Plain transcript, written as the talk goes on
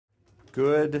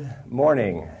Good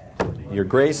morning, Your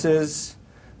Graces,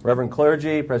 Reverend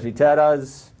Clergy,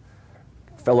 Presbyteras,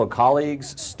 fellow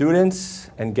colleagues, students,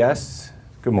 and guests,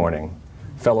 good morning.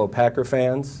 Fellow Packer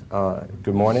fans,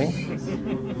 good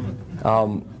morning.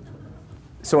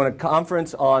 So in a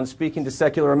conference on speaking to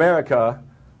secular America,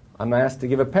 I'm asked to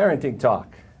give a parenting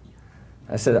talk.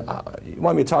 I said, you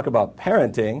want me to talk about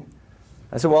parenting?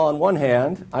 I said, well, on one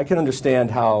hand, I can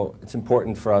understand how it's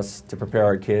important for us to prepare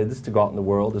our kids to go out in the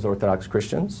world as Orthodox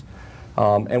Christians,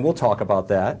 and we'll talk about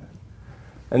that.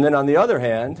 And then on the other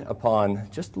hand, upon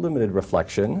just limited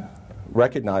reflection,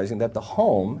 recognizing that the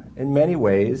home, in many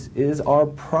ways, is our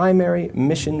primary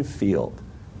mission field,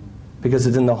 because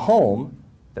it's in the home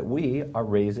that we are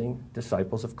raising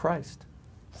disciples of Christ,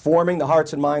 forming the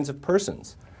hearts and minds of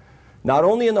persons. Not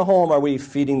only in the home are we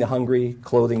feeding the hungry,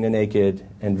 clothing the naked,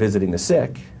 and visiting the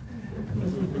sick,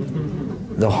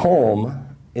 the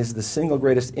home is the single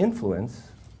greatest influence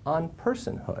on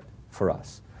personhood for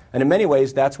us. And in many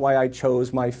ways, that's why I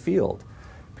chose my field,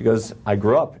 because I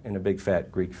grew up in a big,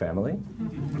 fat Greek family.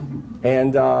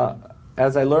 And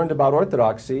as I learned about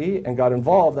Orthodoxy and got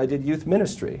involved, I did youth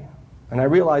ministry. And I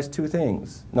realized two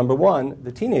things. Number one,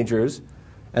 the teenagers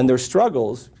and their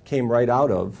struggles came right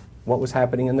out of what was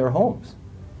happening in their homes.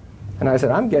 And I said,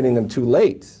 I'm getting them too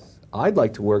late. I'd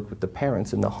like to work with the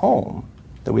parents in the home,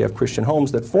 that we have Christian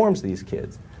homes that forms these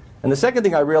kids. And the second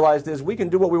thing I realized is we can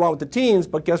do what we want with the teens,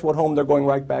 but guess what home they're going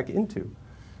right back into?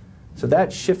 So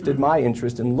that shifted my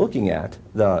interest in looking at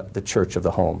the church of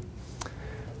the home.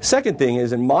 Second thing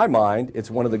is, in my mind, it's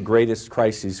one of the greatest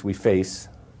crises we face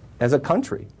as a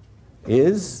country,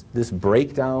 is this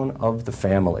breakdown of the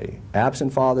family.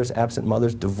 Absent fathers, absent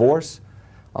mothers, divorce,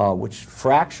 which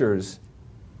fractures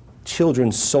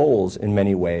children's souls in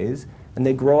many ways, and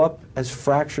they grow up as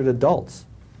fractured adults.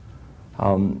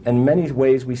 In many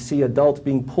ways, we see adults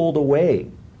being pulled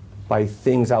away by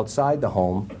things outside the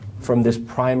home from this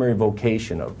primary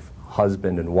vocation of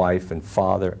husband and wife and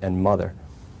father and mother.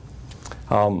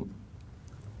 And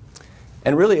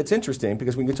really, it's interesting,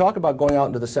 because we can talk about going out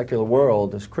into the secular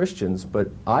world as Christians, but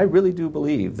I really do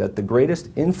believe that the greatest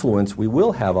influence we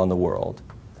will have on the world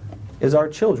is our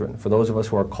children. For those of us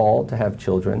who are called to have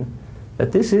children,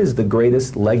 that this is the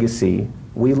greatest legacy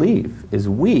we leave, is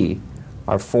we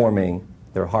are forming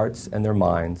their hearts and their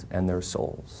minds and their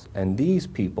souls. And these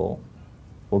people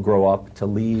will grow up to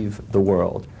leave the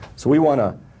world. So we want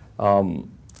to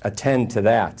attend to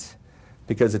that,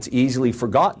 because it's easily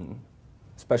forgotten,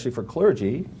 especially for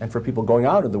clergy and for people going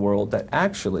out in the world, that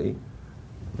actually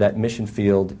that mission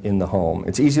field in the home.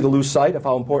 It's easy to lose sight of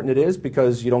how important it is,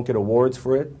 because you don't get awards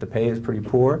for it, the pay is pretty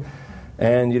poor,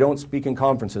 and you don't speak in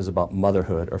conferences about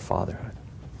motherhood or fatherhood.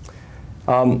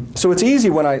 So it's easy,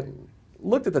 when I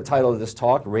looked at the title of this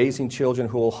talk, Raising Children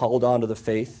Who Will Hold On to the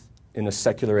Faith in a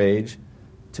Secular Age,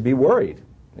 to be worried.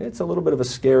 It's a little bit of a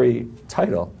scary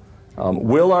title.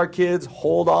 Will our kids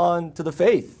hold on to the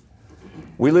faith?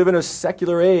 We live in a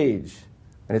secular age,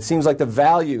 and it seems like the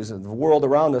values of the world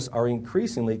around us are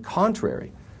increasingly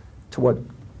contrary to what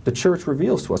the church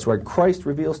reveals to us, what Christ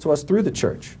reveals to us through the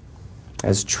church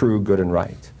as true, good, and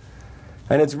right.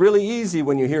 And it's really easy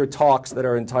when you hear talks that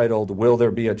are entitled, Will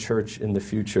there be a church in the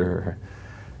future?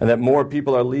 And that more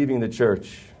people are leaving the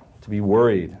church, to be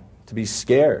worried, to be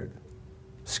scared.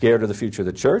 Scared of the future of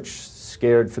the church,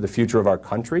 scared for the future of our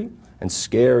country, and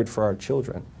scared for our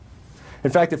children. In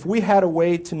fact, if we had a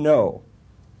way to know,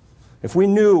 if we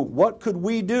knew what could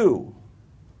we do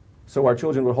so our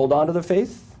children would hold on to the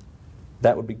faith,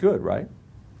 that would be good, right?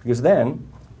 Because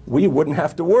then we wouldn't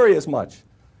have to worry as much.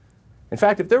 In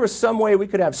fact, if there was some way we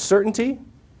could have certainty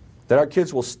that our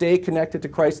kids will stay connected to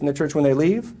Christ in the church when they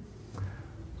leave,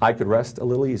 I could rest a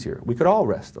little easier. We could all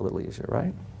rest a little easier,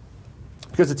 right?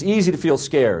 Because it's easy to feel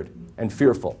scared and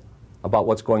fearful about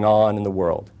what's going on in the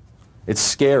world. It's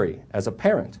scary as a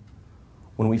parent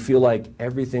when we feel like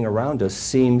everything around us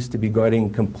seems to be getting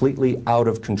completely out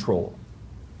of control,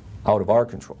 out of our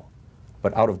control,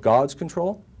 but out of God's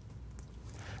control.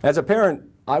 As a parent,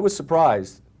 I was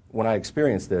surprised when I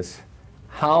experienced this,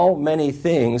 how many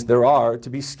things there are to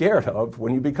be scared of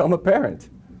when you become a parent.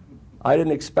 I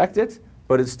didn't expect it,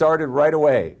 but it started right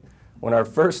away. When our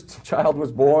first child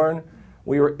was born,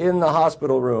 we were in the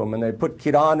hospital room, and they put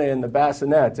Kirana in the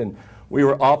bassinet, and we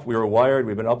were up, we were wired,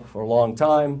 we've been up for a long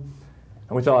time.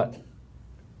 And we thought,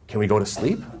 can we go to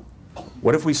sleep?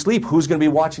 What if we sleep? Who's going to be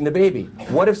watching the baby?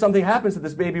 What if something happens to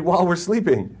this baby while we're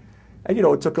sleeping? And you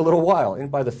know, it took a little while. And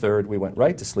by the third, we went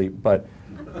right to sleep. But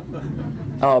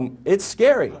it's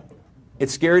scary.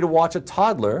 It's scary to watch a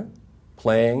toddler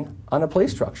playing on a play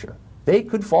structure. They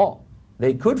could fall.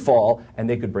 They could fall, and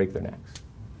they could break their necks.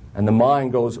 And the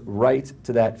mind goes right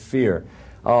to that fear.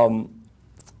 And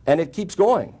it keeps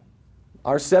going.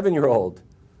 Our 7-year-old,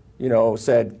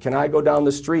 said, "Can I go down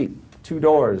the street 2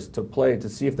 doors to play to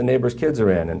see if the neighbor's kids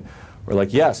are in?" And we're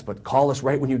like, "Yes, but call us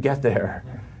right when you get there."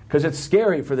 Because it's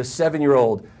scary for the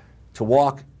 7-year-old to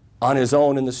walk on his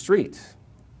own in the street.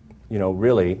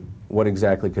 Really, what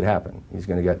exactly could happen? There's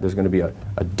going to be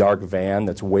a dark van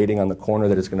that's waiting on the corner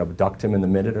that is going to abduct him in the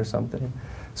minute or something.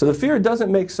 So the fear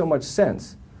doesn't make so much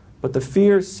sense, but the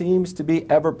fear seems to be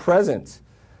ever present.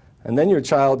 And then your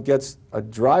child gets a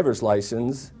driver's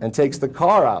license and takes the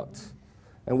car out.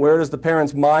 And where does the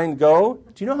parent's mind go?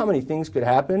 Do you know how many things could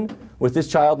happen with this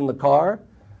child in the car?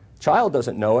 Child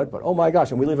doesn't know it, but oh my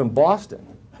gosh, and we live in Boston.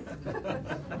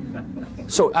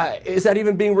 So is that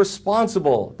even being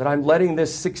responsible that I'm letting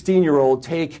this 16-year-old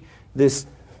take this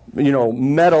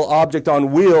metal object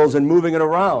on wheels and moving it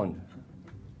around?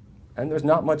 And there's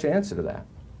not much answer to that.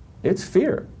 It's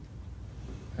fear.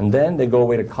 And then they go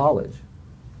away to college.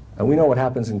 And we know what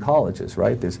happens in colleges,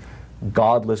 right? There's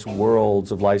godless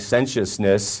worlds of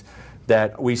licentiousness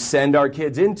that we send our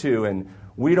kids into, and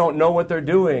we don't know what they're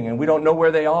doing, and we don't know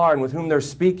where they are and with whom they're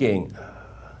speaking.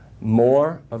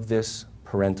 More of this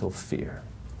parental fear.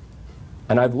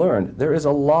 And I've learned there is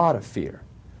a lot of fear.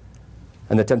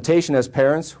 And the temptation as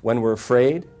parents, when we're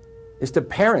afraid, is to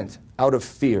parent out of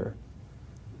fear,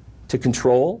 to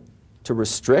control, to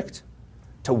restrict,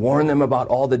 to warn them about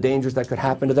all the dangers that could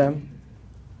happen to them.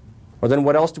 Or then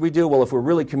what else do we do? Well, if we're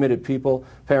really committed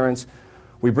parents,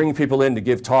 we bring people in to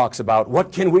give talks about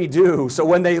what can we do so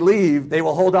when they leave, they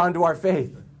will hold on to our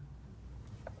faith.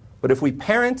 But if we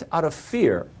parent out of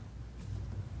fear,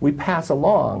 we pass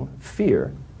along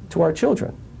fear to our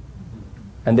children.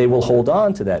 And they will hold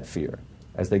on to that fear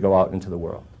as they go out into the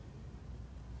world.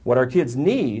 What our kids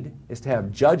need is to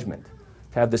have judgment,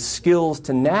 to have the skills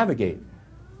to navigate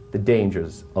the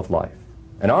dangers of life.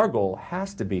 And our goal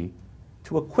has to be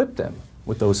to equip them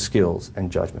with those skills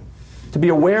and judgment, to be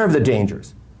aware of the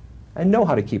dangers and know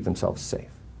how to keep themselves safe.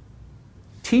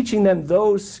 Teaching them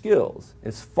those skills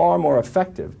is far more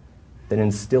effective than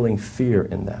instilling fear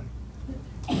in them.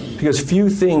 Because few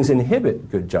things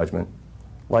inhibit good judgment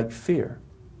like fear.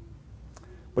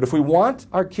 But if we want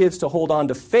our kids to hold on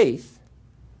to faith,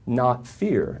 not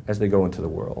fear, as they go into the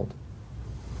world,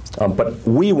 but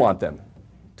we want them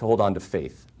to hold on to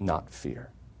faith, not fear.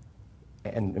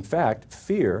 And in fact,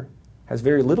 fear has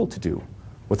very little to do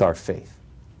with our faith.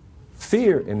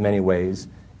 Fear, in many ways,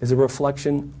 is a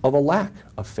reflection of a lack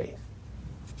of faith.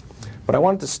 But I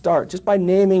wanted to start just by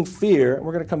naming fear, and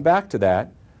we're going to come back to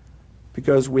that,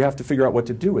 because we have to figure out what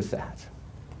to do with that.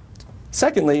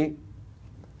 Secondly,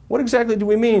 what exactly do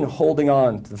we mean holding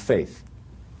on to the faith?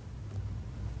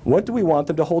 What do we want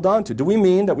them to hold on to? Do we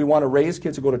mean that we want to raise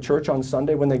kids to go to church on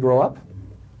Sunday when they grow up?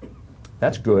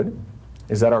 That's good.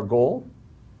 Is that our goal?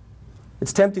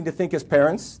 It's tempting to think as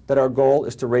parents that our goal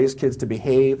is to raise kids to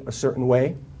behave a certain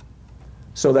way,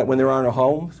 so that when they're in our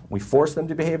homes, we force them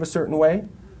to behave a certain way,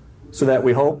 so that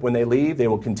we hope when they leave, they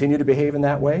will continue to behave in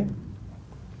that way.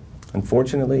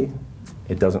 Unfortunately,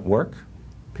 it doesn't work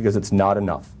because it's not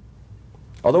enough.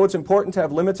 Although it's important to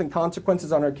have limits and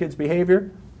consequences on our kids' behavior,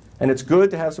 and it's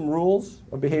good to have some rules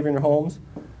of behavior in our homes,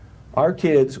 our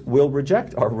kids will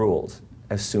reject our rules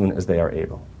as soon as they are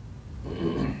able.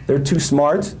 They're too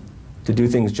smart to do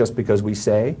things just because we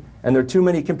say, and there are too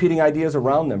many competing ideas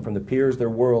around them from the peers, their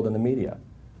world, and the media.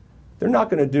 They're not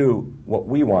going to do what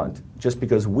we want just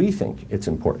because we think it's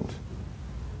important.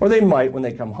 Or they might when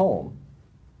they come home,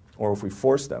 or if we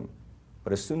force them.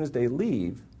 But as soon as they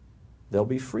leave, they'll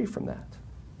be free from that.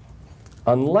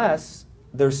 Unless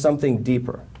there's something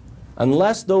deeper.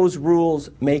 Unless those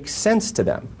rules make sense to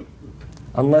them.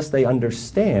 Unless they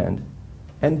understand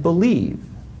and believe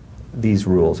these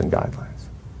rules and guidelines.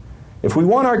 If we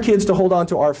want our kids to hold on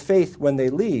to our faith when they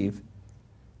leave,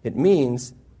 it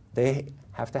means they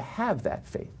have to have that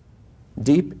faith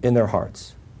deep in their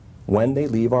hearts when they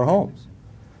leave our homes.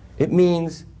 It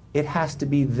means it has to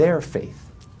be their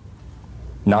faith,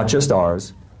 not just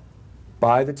ours,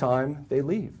 by the time they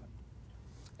leave.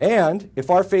 And if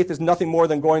our faith is nothing more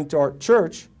than going to our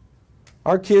church,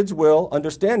 our kids will,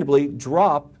 understandably,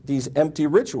 drop these empty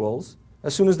rituals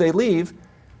as soon as they leave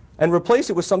and replace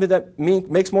it with something that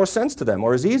makes more sense to them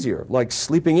or is easier, like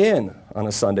sleeping in on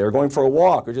a Sunday or going for a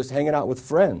walk or just hanging out with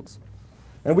friends.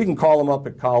 And we can call them up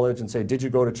at college and say, "Did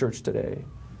you go to church today?"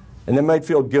 And they might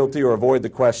feel guilty or avoid the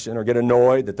question or get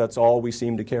annoyed that that's all we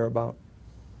seem to care about.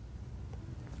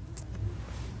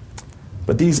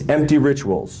 But these empty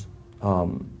rituals,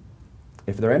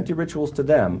 if they're empty rituals to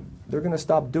them, they're going to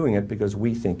stop doing it because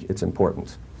we think it's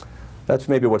important. That's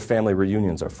maybe what family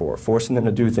reunions are for, forcing them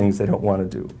to do things they don't want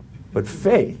to do. But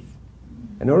faith,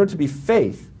 in order to be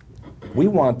faith, we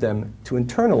want them to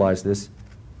internalize this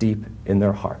deep in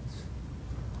their hearts.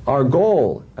 Our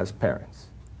goal as parents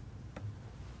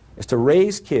is to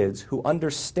raise kids who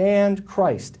understand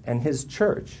Christ and His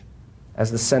church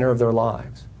as the center of their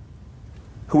lives,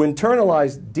 who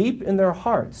internalize deep in their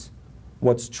hearts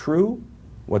what's true,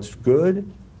 what's good,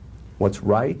 what's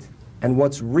right, and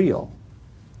what's real.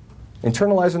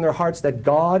 Internalize in their hearts that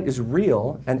God is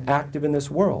real and active in this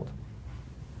world.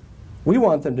 We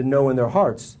want them to know in their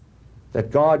hearts that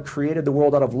God created the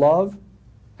world out of love,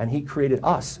 and He created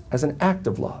us as an act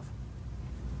of love,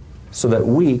 so that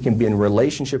we can be in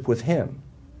relationship with Him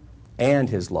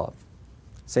and His love.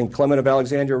 St. Clement of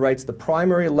Alexandria writes, "The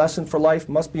primary lesson for life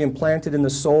must be implanted in the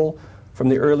soul from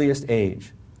the earliest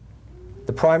age.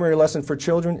 The primary lesson for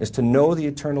children is to know the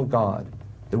eternal God,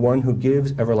 the one who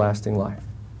gives everlasting life."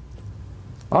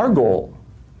 Our goal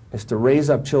is to raise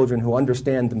up children who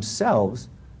understand themselves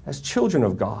as children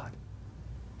of God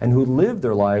and who live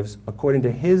their lives according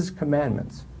to His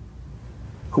commandments,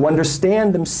 who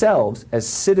understand themselves as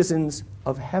citizens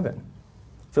of heaven.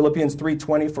 Philippians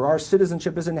 3:20, "For our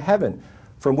citizenship is in heaven,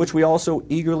 from which we also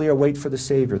eagerly await for the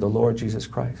Savior, the Lord Jesus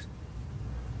Christ."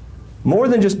 More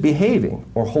than just behaving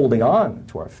or holding on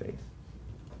to our faith,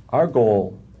 our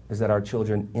goal is that our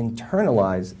children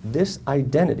internalize this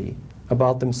identity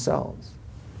about themselves,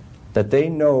 that they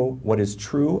know what is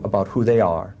true about who they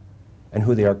are and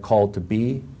who they are called to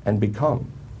be and become.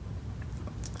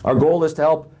 Our goal is to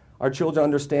help our children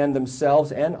understand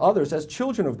themselves and others as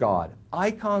children of God,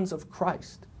 icons of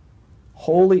Christ,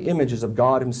 holy images of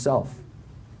God Himself.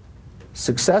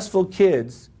 Successful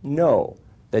kids know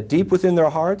that deep within their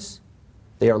hearts,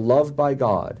 they are loved by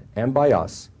God and by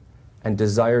us and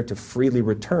desire to freely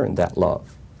return that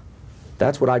love.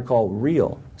 That's what I call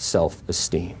real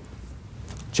self-esteem.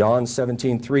 John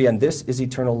 17:3, "And this is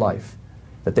eternal life,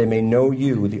 that they may know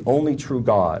you, the only true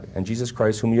God, and Jesus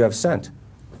Christ whom you have sent."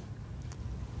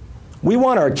 We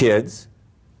want our kids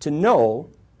to know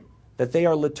that they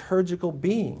are liturgical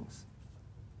beings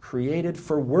created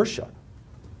for worship,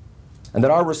 and that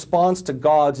our response to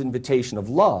God's invitation of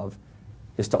love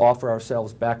is to offer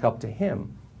ourselves back up to Him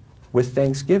with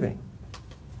thanksgiving,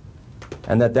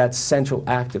 and that central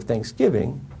act of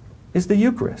thanksgiving is the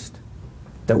Eucharist,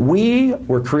 that we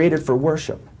were created for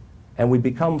worship, and we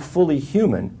become fully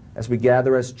human as we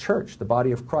gather as church, the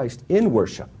body of Christ, in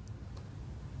worship.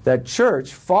 That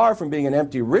church, far from being an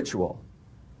empty ritual,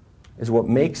 is what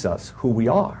makes us who we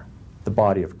are, the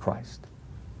body of Christ.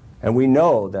 And we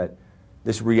know that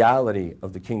this reality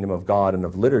of the kingdom of God and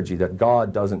of liturgy, that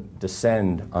God doesn't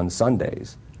descend on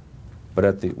Sundays,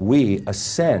 but we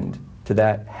ascend to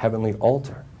that heavenly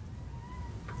altar.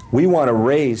 We want to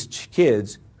raise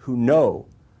kids who know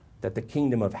that the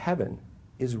kingdom of heaven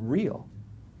is real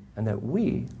and that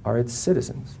we are its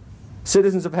citizens.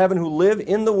 Citizens of heaven who live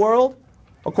in the world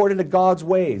according to God's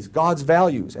ways, God's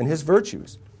values, and His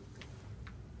virtues.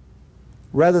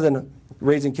 Rather than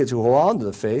raising kids who hold on to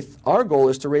the faith, our goal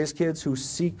is to raise kids who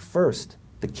seek first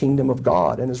the kingdom of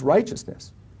God and His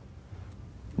righteousness,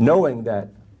 knowing that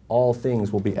all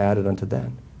things will be added unto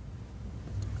them.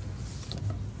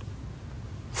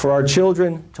 For our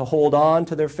children to hold on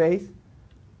to their faith,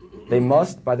 they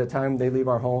must, by the time they leave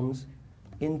our homes,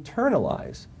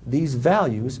 internalize these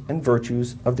values and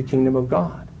virtues of the kingdom of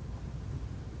God.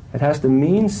 It has to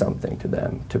mean something to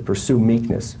them to pursue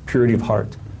meekness, purity of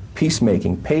heart,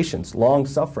 peacemaking, patience,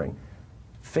 long-suffering,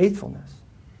 faithfulness.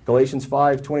 Galatians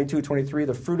 5:22-23,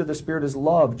 "The fruit of the Spirit is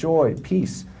love, joy,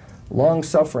 peace,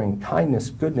 long-suffering,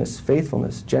 kindness, goodness,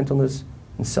 faithfulness, gentleness,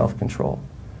 and self-control."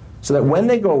 So that when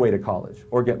they go away to college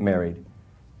or get married,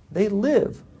 they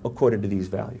live according to these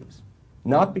values.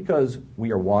 Not because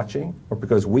we are watching or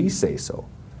because we say so,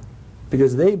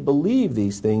 because they believe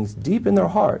these things deep in their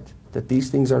heart, that these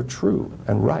things are true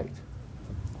and right.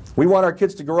 We want our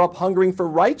kids to grow up hungering for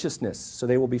righteousness so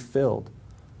they will be filled.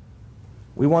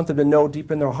 We want them to know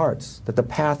deep in their hearts that the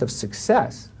path of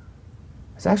success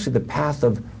is actually the path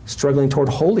of struggling toward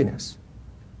holiness,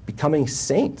 becoming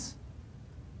saints.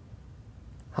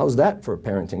 How's that for a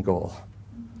parenting goal?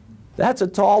 That's a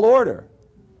tall order.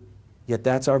 Yet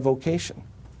that's our vocation.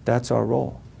 That's our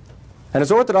role. And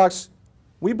as Orthodox,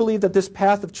 we believe that this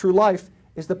path of true life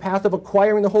is the path of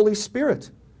acquiring the Holy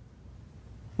Spirit.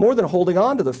 More than holding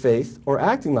on to the faith or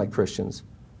acting like Christians,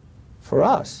 for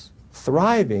us,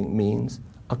 thriving means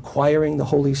acquiring the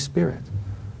Holy Spirit.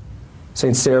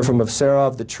 St. Seraphim of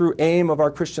Sarov, "The true aim of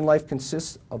our Christian life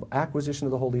consists of acquisition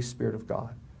of the Holy Spirit of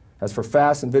God. As for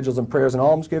fasts and vigils and prayers and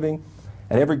almsgiving,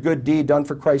 and every good deed done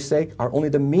for Christ's sake are only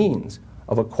the means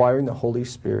of acquiring the Holy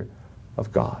Spirit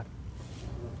of God.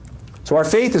 So our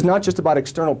faith is not just about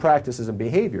external practices and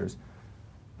behaviors,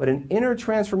 but an inner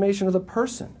transformation of the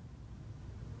person.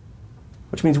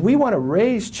 Which means we want to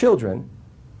raise children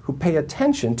who pay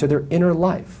attention to their inner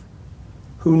life,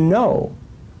 who know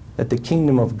that the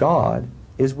kingdom of God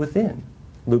is within,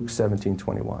 Luke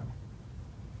 17:21.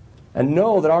 And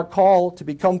know that our call to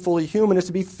become fully human is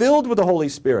to be filled with the Holy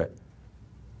Spirit.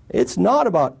 It's not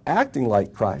about acting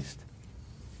like Christ,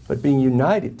 but being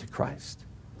united to Christ,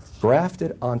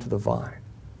 grafted onto the vine.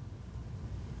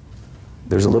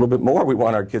 There's a little bit more we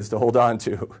want our kids to hold on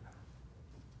to.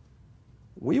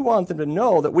 We want them to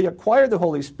know that we acquired the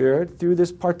Holy Spirit through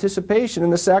this participation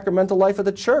in the sacramental life of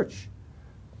the church.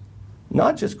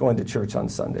 Not just going to church on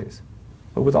Sundays,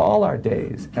 but with all our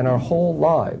days and our whole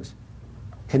lives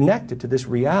connected to this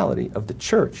reality of the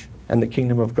church and the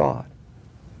kingdom of God.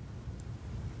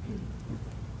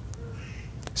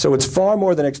 So it's far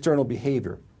more than external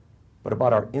behavior, but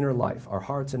about our inner life, our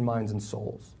hearts and minds and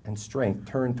souls and strength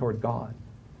turned toward God.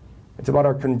 It's about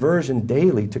our conversion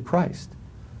daily to Christ.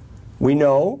 We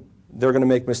know they're going to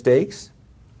make mistakes,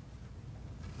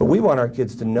 but we want our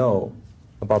kids to know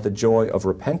about the joy of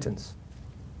repentance.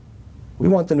 We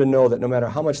want them to know that no matter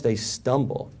how much they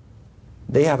stumble,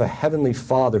 they have a heavenly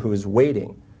Father who is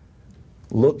waiting,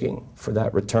 looking for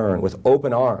that return with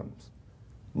open arms,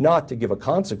 not to give a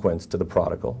consequence to the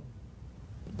prodigal,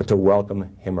 but to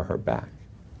welcome him or her back.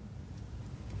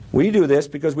 We do this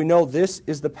because we know this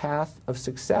is the path of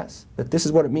success, that this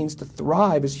is what it means to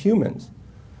thrive as humans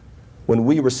when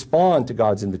we respond to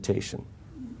God's invitation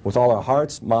with all our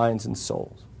hearts, minds, and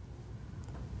souls.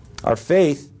 Our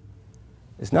faith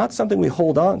is not something we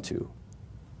hold on to,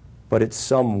 but it's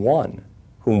someone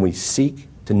whom we seek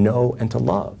to know and to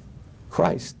love,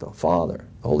 Christ, the Father,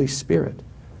 the Holy Spirit,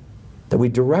 that we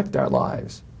direct our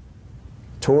lives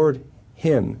toward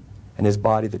Him and His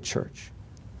body, the church.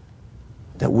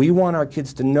 That we want our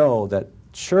kids to know that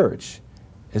church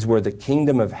is where the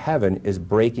kingdom of heaven is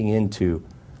breaking into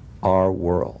our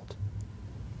world.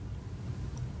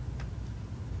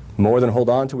 More than hold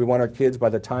on to, we want our kids, by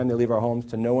the time they leave our homes,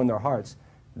 to know in their hearts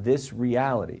this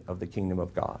reality of the kingdom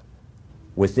of God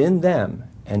within them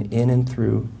and in and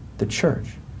through the church,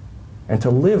 and to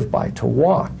live by, to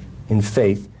walk in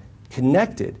faith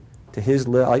connected to His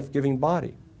life-giving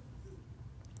body.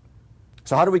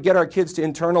 So how do we get our kids to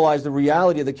internalize the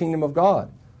reality of the kingdom of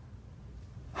God?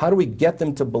 How do we get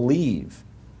them to believe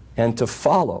and to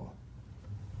follow?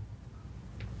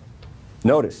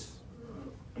 Notice,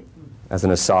 as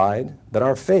an aside, that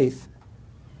our faith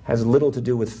has little to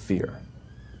do with fear.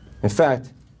 In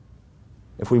fact,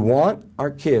 if we want our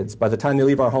kids, by the time they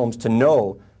leave our homes, to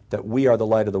know that we are the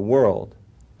light of the world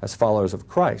as followers of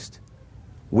Christ,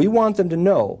 we want them to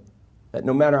know that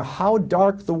no matter how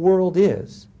dark the world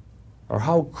is, or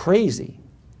how crazy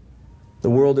the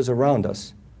world is around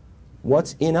us,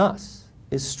 what's in us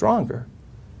is stronger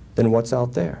than what's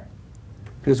out there.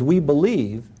 Because we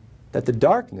believe that the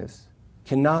darkness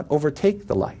cannot overtake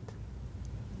the light.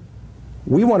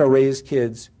 We want to raise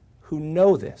kids who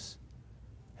know this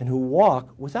and who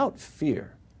walk without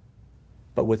fear,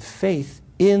 but with faith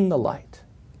in the light.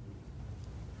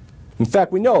 In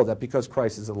fact, we know that because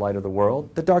Christ is the light of the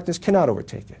world, the darkness cannot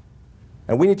overtake it.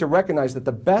 And we need to recognize that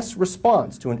the best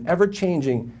response to an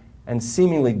ever-changing and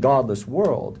seemingly godless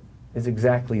world is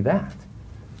exactly that,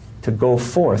 to go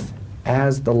forth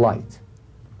as the light.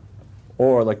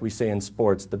 Or, like we say in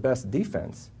sports, the best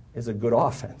defense is a good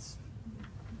offense.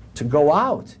 To go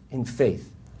out in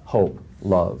faith, hope,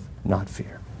 love, not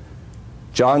fear.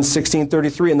 John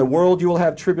 16:33, in the world you will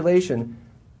have tribulation,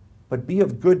 but be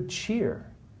of good cheer,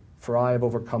 for I have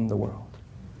overcome the world.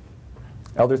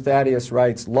 Elder Thaddeus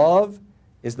writes, love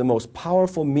is the most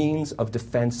powerful means of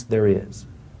defense there is.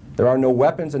 There are no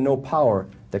weapons and no power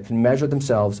that can measure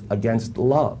themselves against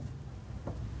love.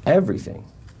 Everything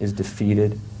is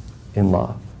defeated in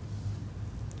love.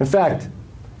 In fact,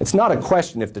 it's not a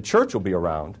question if the church will be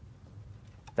around.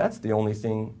 That's the only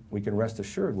thing we can rest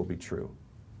assured will be true.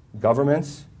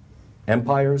 Governments,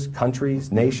 empires,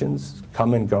 countries, nations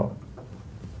come and go.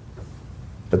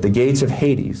 But the gates of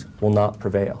Hades will not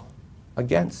prevail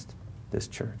against this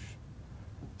church.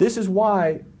 This is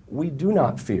why we do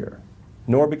not fear,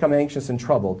 nor become anxious and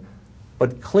troubled,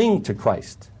 but cling to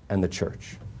Christ and the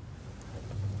church.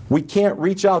 We can't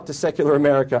reach out to secular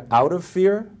America out of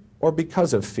fear or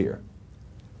because of fear,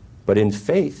 but in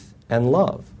faith and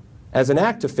love, as an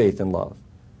act of faith and love.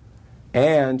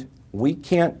 And we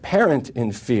can't parent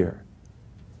in fear,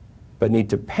 but need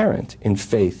to parent in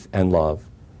faith and love,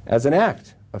 as an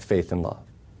act of faith and love.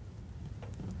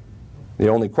 The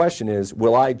only question is,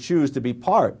 will I choose to be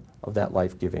part of that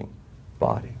life-giving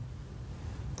body.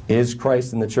 Is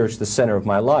Christ and the church the center of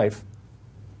my life?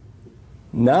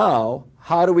 Now,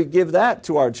 how do we give that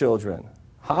to our children?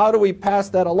 How do we pass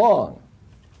that along?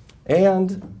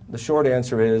 And the short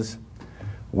answer is,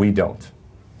 we don't.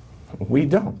 We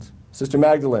don't. Sister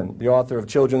Magdalene, the author of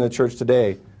Children in the Church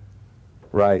Today,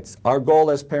 writes, our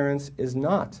goal as parents is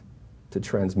not to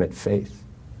transmit faith.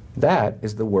 That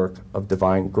is the work of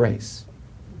divine grace.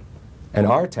 And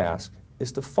our task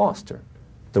is to foster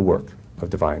the work of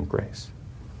divine grace.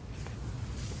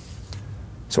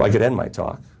 So I could end my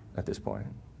talk at this point,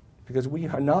 because we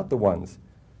are not the ones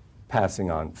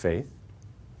passing on faith,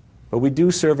 but we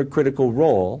do serve a critical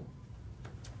role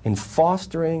in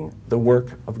fostering the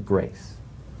work of grace.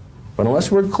 But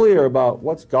unless we're clear about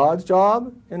what's God's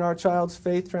job in our child's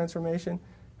faith transformation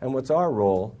and what's our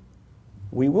role,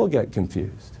 we will get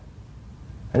confused.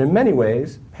 And in many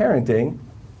ways, parenting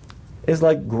is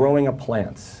like growing a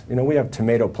plant. You know, we have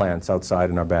tomato plants outside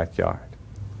in our backyard.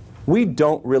 We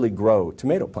don't really grow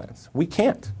tomato plants. We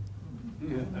can't.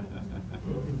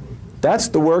 That's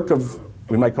the work of,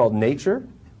 we might call nature,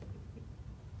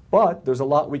 but there's a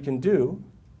lot we can do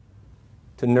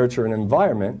to nurture an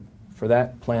environment for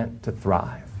that plant to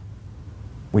thrive.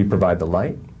 We provide the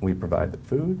light, we provide the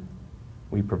food,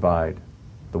 we provide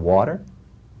the water.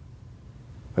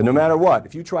 But no matter what,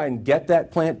 if you try and get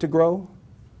that plant to grow,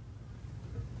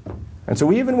 and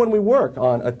so even when we work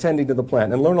on attending to the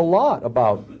plant and learn a lot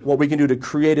about what we can do to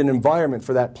create an environment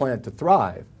for that plant to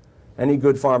thrive, any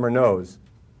good farmer knows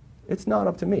it's not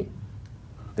up to me.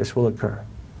 This will occur.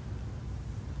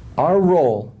 Our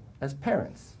role as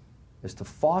parents is to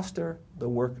foster the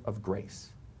work of grace,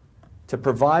 to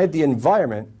provide the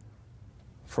environment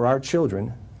for our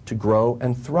children to grow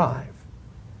and thrive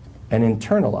and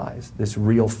internalize this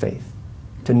real faith,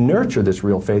 to nurture this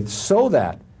real faith so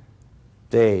that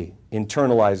they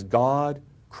internalize God,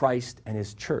 Christ, and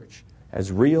His church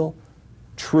as real,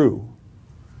 true,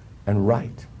 and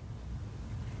right.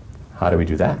 How do we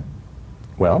do that?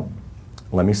 Well,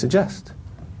 let me suggest.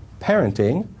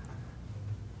 Parenting,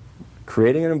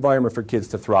 creating an environment for kids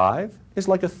to thrive, is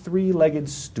like a three-legged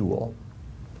stool.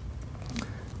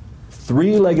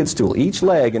 Three-legged stool. Each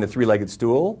leg in a three-legged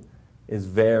stool is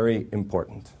very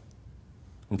important.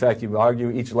 In fact, you would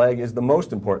argue each leg is the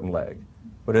most important leg.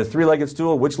 But in a three-legged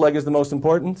stool, which leg is the most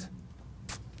important?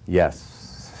 Yes.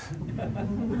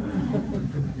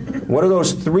 What are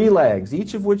those three legs,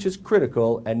 each of which is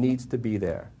critical and needs to be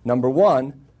there? Number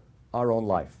one, our own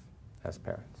life as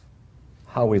parents,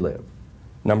 how we live.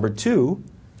 Number two,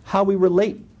 how we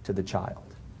relate to the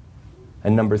child.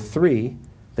 And number three,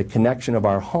 the connection of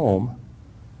our home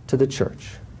to the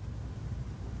church.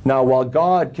 Now, while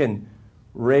God can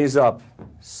raise up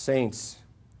saints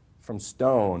from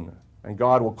stone, and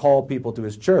God will call people to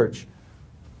His church,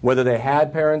 whether they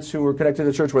had parents who were connected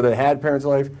to the church, whether they had parents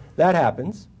in life, that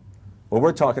happens. What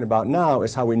we're talking about now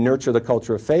is how we nurture the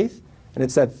culture of faith, and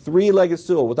it's that three-legged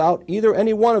stool. Without either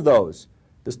any one of those,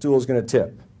 the stool is going to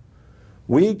tip.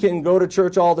 We can go to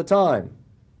church all the time,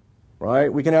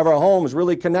 right? We can have our homes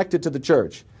really connected to the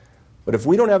church. But if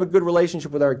we don't have a good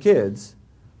relationship with our kids,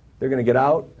 they're going to get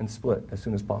out and split as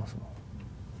soon as possible.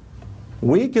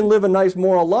 We can live a nice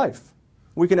moral life.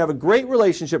 We can have a great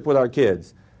relationship with our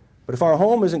kids. But if our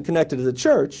home isn't connected to the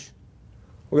church,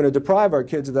 we're going to deprive our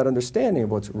kids of that understanding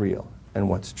of what's real and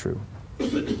what's true.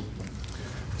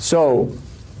 So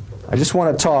I just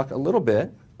want to talk a little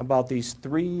bit about these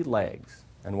three legs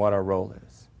and what our role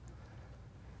is.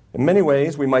 In many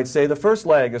ways, we might say the first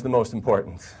leg is the most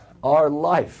important. Our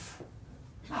life,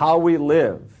 how we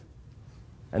live.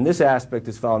 And this aspect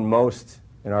is found most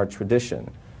in our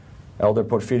tradition. Elder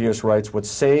Porphyrios writes, what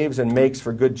saves and makes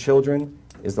for good children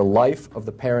is the life of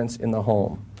the parents in the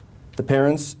home. The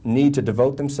parents need to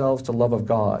devote themselves to love of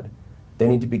God. They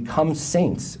need to become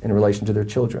saints in relation to their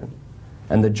children.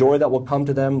 And the joy that will come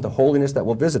to them, the holiness that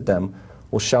will visit them,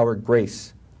 will shower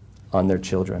grace on their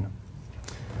children.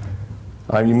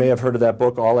 You may have heard of that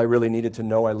book, All I Really Needed to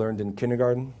Know I Learned in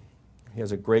Kindergarten. He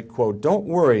has a great quote, don't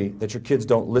worry that your kids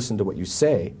don't listen to what you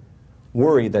say.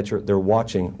 Worry that they're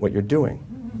watching what you're doing.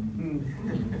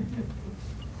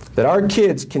 That our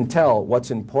kids can tell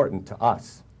what's important to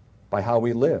us by how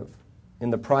we live in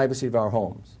the privacy of our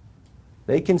homes.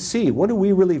 They can see, what do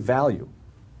we really value?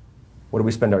 What do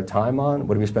we spend our time on?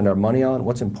 What do we spend our money on?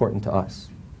 What's important to us?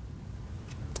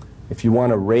 If you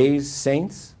want to raise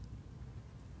saints,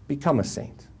 become a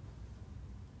saint.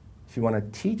 If you want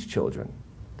to teach children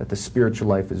that the spiritual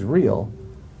life is real,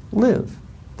 live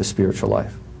the spiritual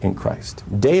life in Christ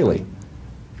daily.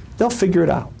 They'll figure it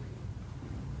out.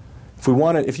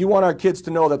 If you want our kids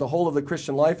to know that the whole of the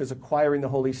Christian life is acquiring the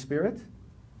Holy Spirit,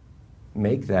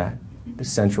 make that the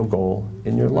central goal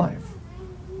in your life.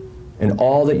 In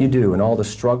all that you do, in all the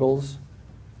struggles,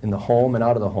 in the home and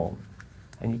out of the home.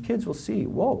 And your kids will see,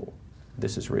 whoa,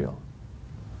 this is real.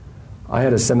 I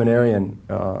had a seminarian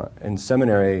in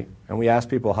seminary, and we asked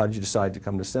people, how did you decide to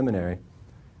come to seminary?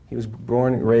 He was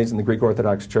born and raised in the Greek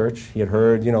Orthodox Church. He had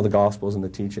heard, the Gospels and the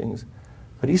teachings.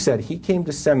 But he said he came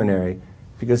to seminary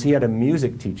because he had a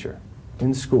music teacher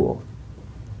in school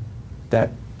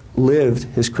that lived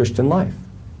his Christian life.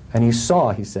 And he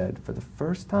saw, he said, for the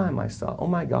first time I saw, oh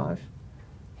my gosh,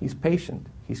 he's patient,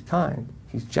 he's kind,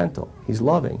 he's gentle, he's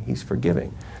loving, he's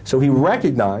forgiving. So he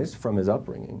recognized from his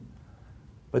upbringing,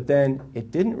 but then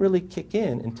it didn't really kick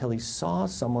in until he saw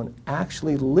someone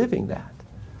actually living that.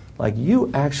 Like, you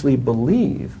actually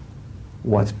believe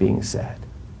what's being said.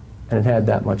 And it had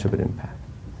that much of an impact.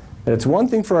 And it's one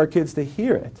thing for our kids to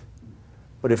hear it,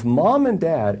 but if mom and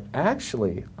dad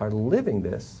actually are living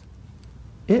this,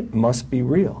 it must be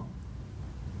real.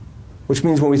 Which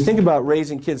means when we think about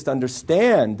raising kids to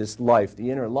understand this life, the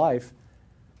inner life,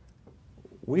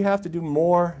 we have to do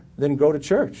more than go to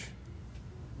church.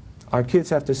 Our kids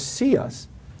have to see us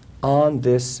on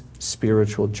this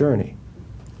spiritual journey.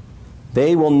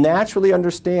 They will naturally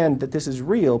understand that this is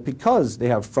real because they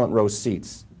have front row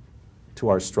seats to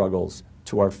our struggles,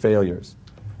 to our failures.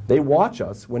 They watch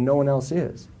us when no one else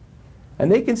is. And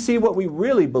they can see what we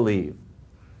really believe.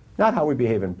 Not how we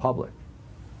behave in public,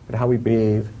 but how we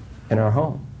behave in our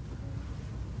home.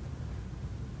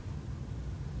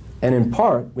 And in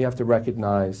part, we have to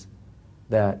recognize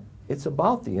that it's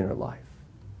about the inner life.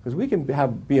 Because we can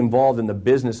be involved in the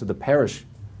business of the parish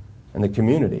and the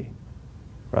community,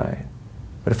 right?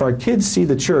 But if our kids see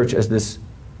the church as this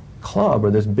club or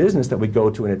this business that we go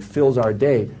to and it fills our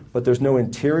day, but there's no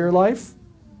interior life,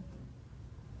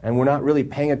 and we're not really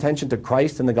paying attention to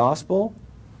Christ and the gospel,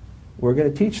 we're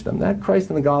going to teach them that Christ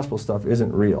and the gospel stuff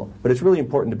isn't real. But it's really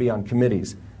important to be on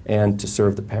committees and to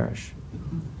serve the parish.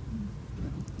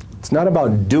 It's not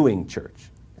about doing church.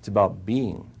 It's about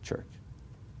being church.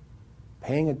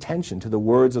 Paying attention to the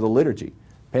words of the liturgy.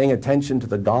 Paying attention to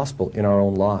the gospel in our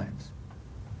own lives.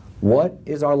 What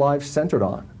is our life centered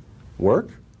on?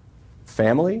 Work?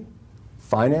 Family?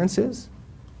 Finances?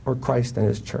 Or Christ and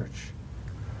His church?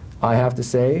 I have to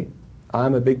say,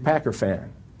 I'm a big Packer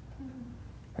fan.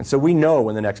 And so we know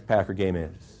when the next Packer game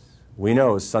is. We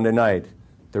know Sunday night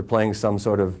they're playing some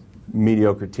sort of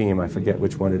mediocre team. I forget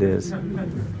which one it is.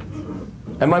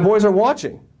 And my boys are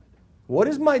watching. What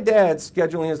is my dad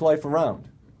scheduling his life around?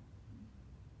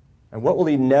 And what will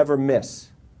he never miss?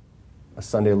 A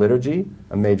Sunday liturgy,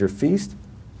 a major feast,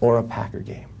 or a Packer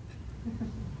game?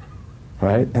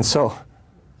 Right? And so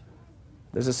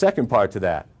there's a second part to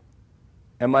that.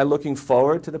 Am I looking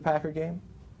forward to the Packer game?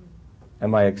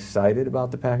 Am I excited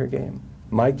about the Packer game?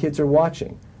 My kids are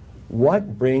watching.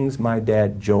 What brings my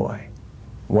dad joy?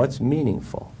 What's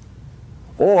meaningful?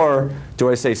 Or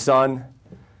do I say, son,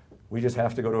 we just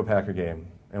have to go to a Packer game,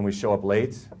 and we show up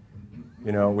late.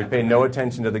 We pay no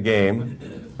attention to the game.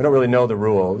 We don't really know the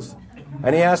rules.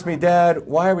 And he asked me, Dad,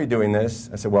 why are we doing this?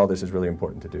 I said, well, this is really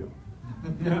important to do.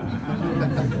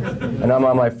 And I'm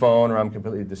on my phone or I'm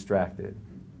completely distracted.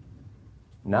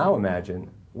 Now imagine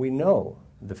we know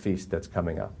the feast that's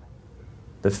coming up.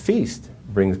 The feast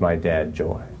brings my dad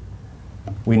joy.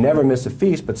 We never miss a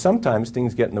feast, but sometimes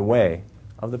things get in the way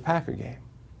of the Packer game.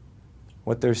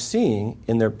 What they're seeing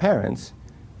in their parents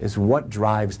is what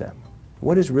drives them.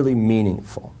 What is really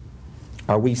meaningful?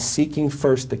 Are we seeking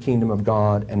first the kingdom of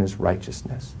God and His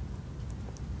righteousness?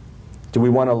 Do we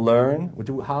want to learn?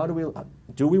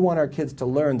 Do we want our kids to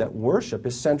learn that worship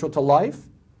is central to life?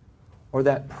 Or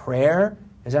that prayer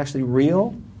is actually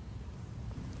real?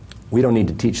 We don't need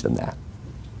to teach them that.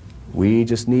 We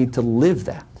just need to live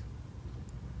that.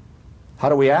 How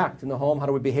do we act in the home? How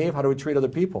do we behave? How do we treat other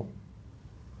people?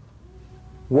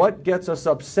 What gets us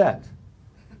upset?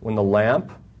 When the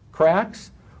lamp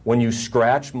cracks? When you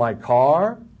scratch my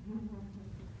car?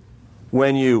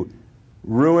 When you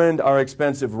ruined our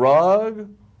expensive rug?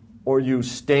 Or you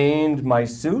stained my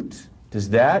suit? Does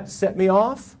that set me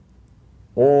off?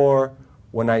 Or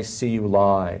when I see you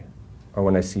lie? Or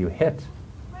when I see you hit?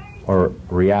 Or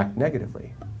react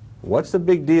negatively? What's the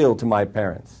big deal to my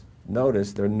parents?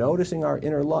 Notice, they're noticing our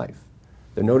inner life.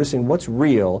 They're noticing what's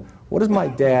real. What does my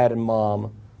dad and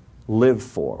mom live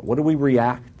for? What do we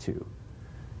react to?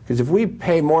 Because if we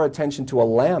pay more attention to a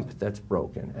lamp that's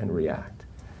broken and react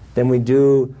than we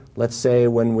do, let's say,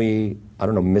 when we,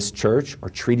 miss church or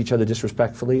treat each other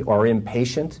disrespectfully or are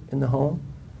impatient in the home,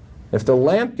 if the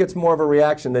lamp gets more of a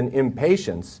reaction than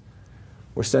impatience,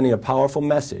 we're sending a powerful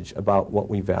message about what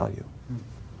we value.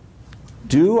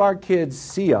 Do our kids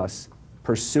see us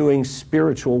pursuing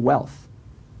spiritual wealth.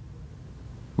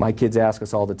 My kids ask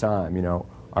us all the time, you know,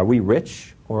 are we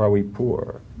rich or are we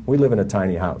poor? We live in a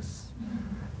tiny house.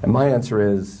 And my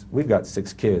answer is, we've got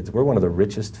 6 kids. We're one of the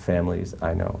richest families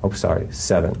I know. Oh, sorry,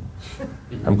 7.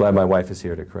 I'm glad my wife is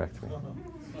here to correct me.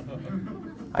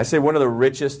 I say one of the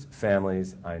richest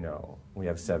families I know. We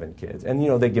have 7 kids. And, you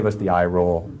know, they give us the eye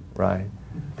roll, right?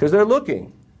 Because they're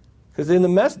looking. Because in the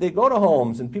mess, they go to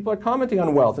homes and people are commenting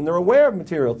on wealth and they're aware of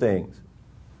material things.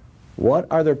 What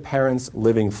are their parents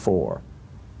living for?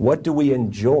 What do we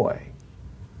enjoy?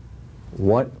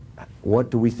 What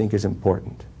do we think is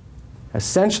important?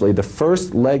 Essentially, the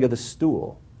first leg of the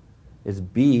stool is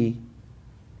be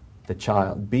the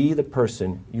child. Be the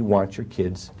person you want your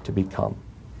kids to become.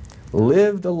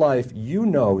 Live the life you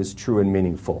know is true and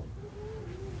meaningful,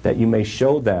 that you may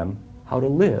show them how to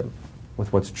live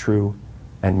with what's true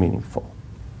and meaningful.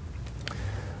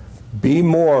 Be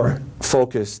more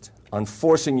focused on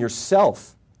forcing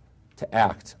yourself to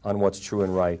act on what's true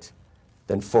and right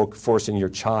than forcing your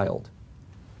child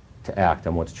to act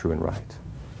on what's true and right.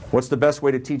 What's the best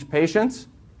way to teach patience?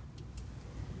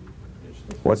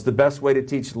 What's the best way to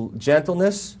teach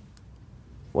gentleness?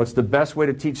 What's the best way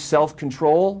to teach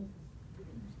self-control?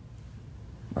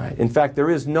 Right. In fact, there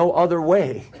is no other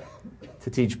way to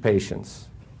teach patience.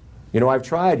 You know, I've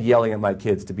tried yelling at my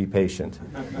kids to be patient.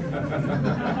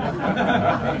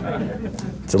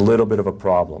 It's a little bit of a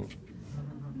problem.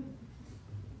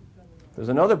 There's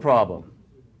another problem.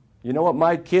 You know what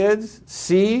my kids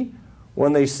see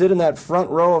when they sit in that front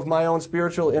row of my own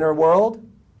spiritual inner world?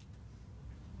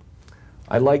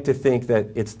 I like to think that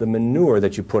it's the manure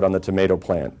that you put on the tomato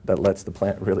plant that lets the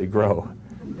plant really grow.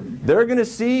 They're going to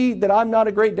see that I'm not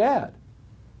a great dad.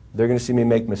 They're going to see me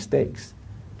make mistakes.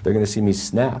 They're going to see me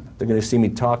snap. They're going to see me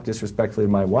talk disrespectfully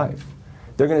to my wife.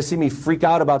 They're going to see me freak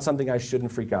out about something I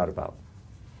shouldn't freak out about.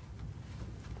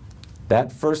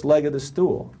 That first leg of the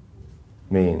stool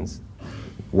means,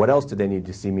 what else do they need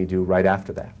to see me do right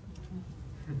after that?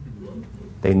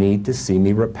 They need to see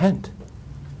me repent.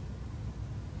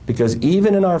 Because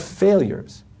even in our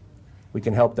failures, we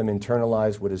can help them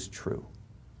internalize what is true.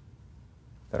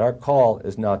 That our call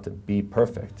is not to be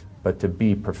perfect, but to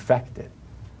be perfected.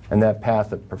 And that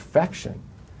path of perfection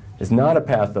is not a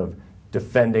path of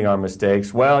defending our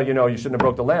mistakes. Well, you know, you shouldn't have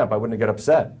broke the lamp. I wouldn't get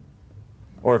upset.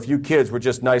 Or if you kids were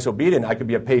just nice, obedient, I could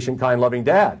be a patient, kind, loving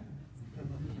dad.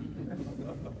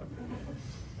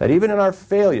 That even in our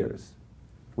failures,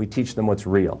 we teach them what's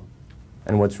real.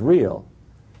 And what's real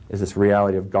is this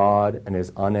reality of God and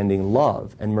His unending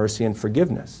love and mercy and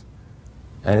forgiveness.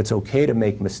 And it's okay to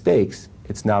make mistakes.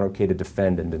 It's not okay to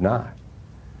defend and deny.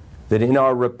 That in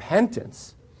our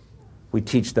repentance, we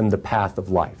teach them the path of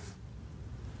life.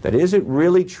 That is it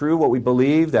really true what we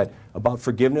believe that about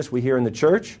forgiveness we hear in the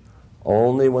church?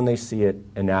 Only when they see it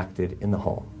enacted in the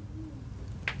home.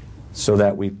 So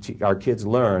that our kids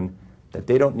learn that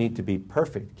they don't need to be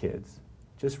perfect kids,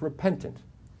 just repentant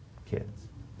kids.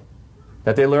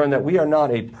 That they learn that we are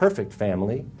not a perfect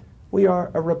family, we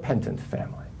are a repentant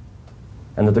family.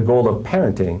 And that the goal of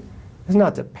parenting is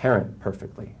not to parent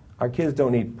perfectly. Our kids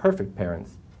don't need perfect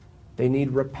parents. They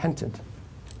need repentant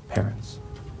parents.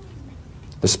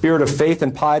 The spirit of faith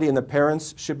and piety in the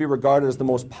parents should be regarded as the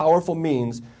most powerful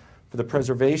means for the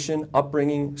preservation,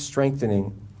 upbringing,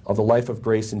 strengthening of the life of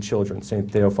grace in children, St.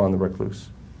 Theophan the Recluse.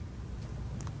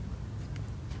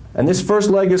 And this first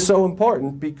leg is so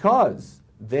important because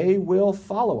they will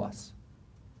follow us.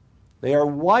 They are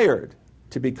wired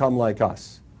to become like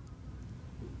us.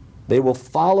 They will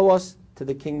follow us to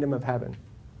the kingdom of heaven.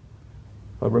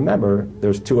 But remember,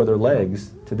 there's 2 other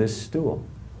legs to this stool.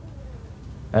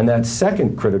 And that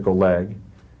second critical leg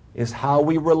is how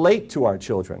we relate to our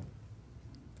children.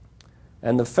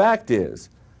 And the fact is,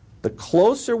 the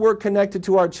closer we're connected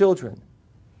to our children,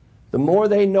 the more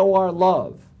they know our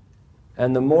love,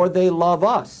 and the more they love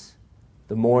us,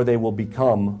 the more they will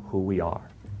become who we are.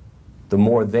 The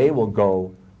more they will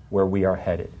go where we are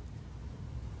headed.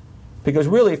 Because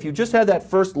really, if you just had that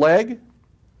first leg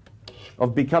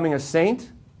of becoming a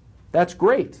saint, that's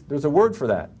great. There's a word for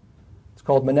that. It's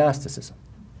called monasticism.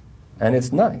 And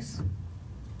it's nice.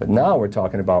 But now we're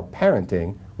talking about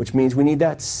parenting, which means we need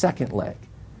that second leg.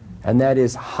 And that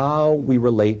is how we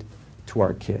relate to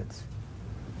our kids.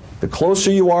 The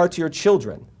closer you are to your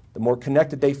children, the more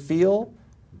connected they feel,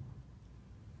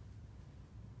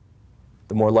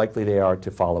 the more likely they are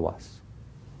to follow us.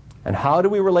 And how do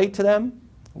we relate to them?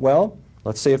 Well,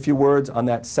 let's say a few words on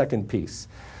that second piece.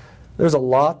 There's a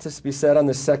lot to be said on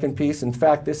this second piece. In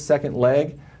fact, this second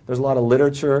leg, there's a lot of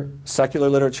literature, secular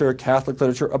literature, Catholic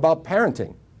literature, about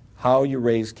parenting, how you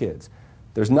raise kids.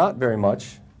 There's not very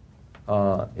much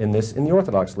in the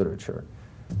Orthodox literature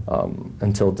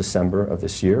until December of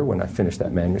this year when I finished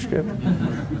that manuscript.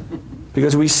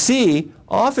 Because we see,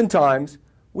 oftentimes,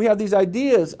 we have these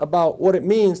ideas about what it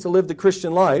means to live the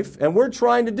Christian life, and we're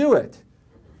trying to do it.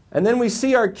 And then we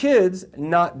see our kids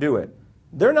not do it.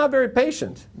 They're not very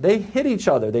patient. They hit each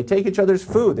other. They take each other's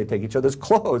food. They take each other's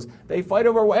clothes. They fight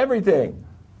over everything.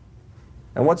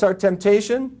 And what's our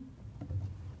temptation?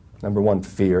 Number one,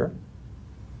 fear.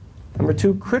 Number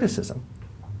two, criticism.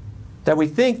 That we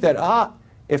think that,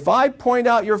 if I point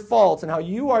out your faults and how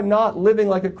you are not living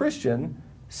like a Christian,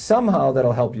 somehow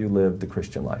that'll help you live the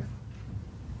Christian life.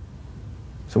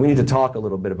 So we need to talk a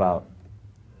little bit about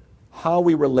how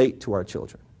we relate to our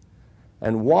children.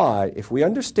 And why, if we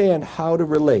understand how to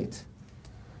relate,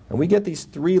 and we get these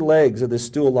three legs of this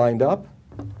stool lined up,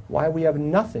 why we have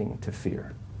nothing to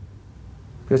fear.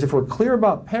 Because if we're clear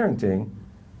about parenting,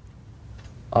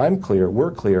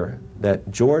 we're clear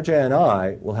that Georgia and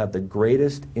I will have the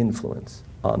greatest influence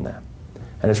on them.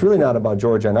 And it's really not about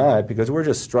Georgia and I, because we're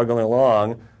just struggling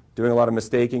along, doing a lot of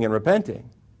mistaking and repenting.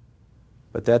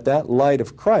 But that light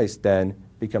of Christ then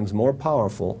becomes more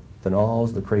powerful than all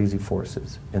the crazy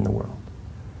forces in the world.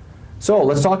 So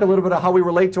let's talk a little bit about how we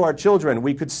relate to our children.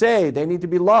 We could say they need to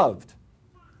be loved,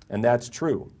 and that's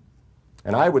true.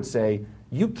 And I would say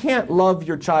you can't love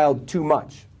your child too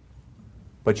much,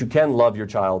 but you can love your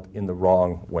child in the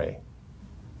wrong way.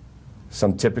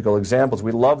 Some typical examples: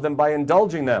 we love them by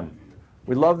indulging them.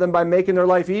 We love them by making their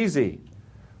life easy.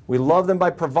 We love them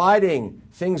by providing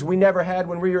things we never had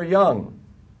when we were young.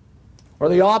 Or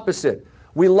the opposite,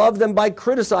 we love them by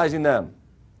criticizing them.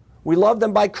 We love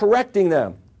them by correcting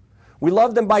them. We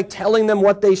love them by telling them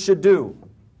what they should do.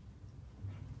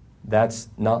 That's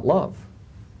not love.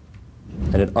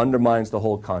 And it undermines the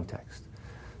whole context.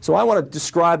 So I want to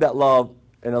describe that love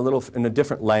in a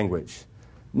different language.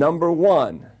 Number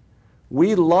one,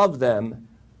 we love them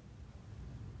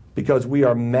because we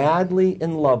are madly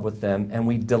in love with them, and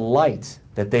we delight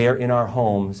that they are in our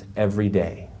homes every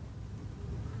day.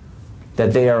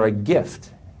 That they are a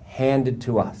gift handed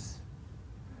to us.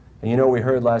 And you know, we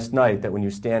heard last night that when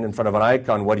you stand in front of an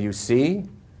icon, what do you see?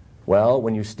 Well,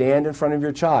 when you stand in front of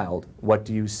your child, what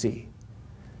do you see?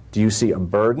 Do you see a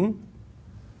burden?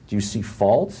 Do you see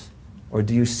faults? Or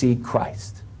do you see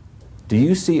Christ? Do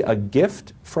you see a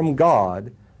gift from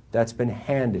God that's been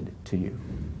handed to you?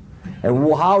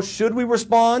 And how should we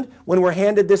respond when we're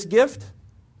handed this gift?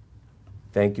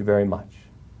 Thank you very much.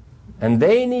 And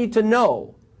they need to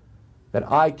know that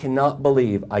I cannot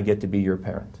believe I get to be your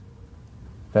parent.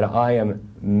 That I am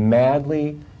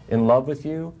madly in love with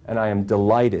you, and I am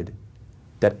delighted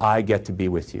that I get to be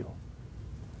with you.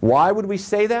 Why would we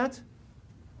say that?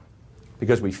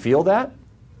 Because we feel that?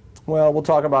 Well, we'll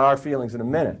talk about our feelings in a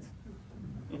minute.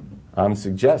 I'm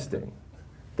suggesting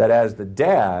that as the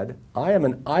dad, I am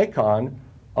an icon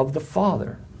of the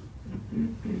Father.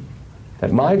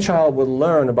 That my child will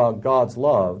learn about God's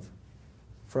love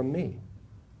from me.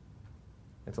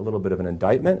 It's a little bit of an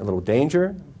indictment, a little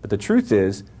danger, but the truth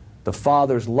is, the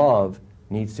Father's love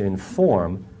needs to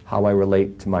inform how I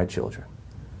relate to my children.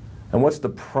 And what's the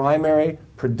primary,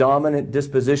 predominant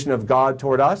disposition of God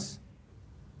toward us?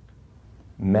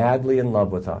 Madly in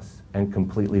love with us and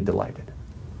completely delighted.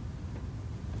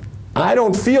 I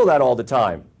don't feel that all the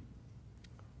time.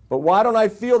 But why don't I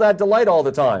feel that delight all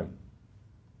the time?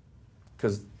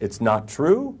 Because it's not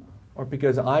true, or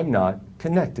because I'm not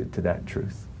connected to that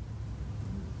truth.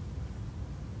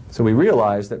 So we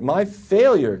realize that my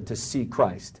failure to see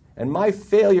Christ and my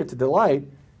failure to delight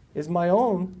is my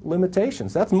own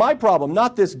limitations. That's my problem,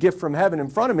 not this gift from heaven in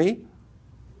front of me.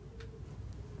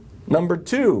 Number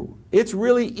two, it's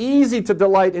really easy to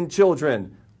delight in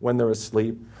children when they're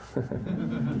asleep,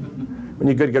 when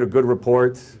you get a good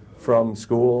report from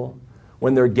school,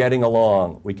 when they're getting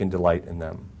along, we can delight in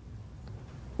them.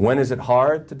 When is it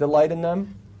hard to delight in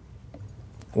them?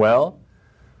 Well,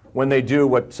 when they do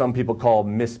what some people call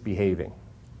misbehaving,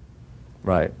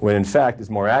 right? When in fact is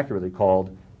more accurately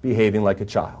called behaving like a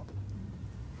child.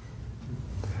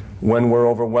 When we're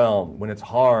overwhelmed, when it's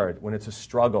hard, when it's a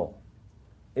struggle.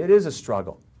 It is a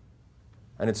struggle.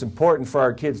 And it's important for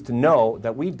our kids to know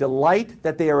that we delight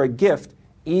that they are a gift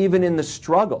even in the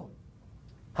struggle.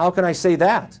 How can I say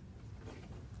that?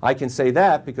 I can say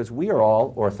that because we are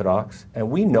all Orthodox and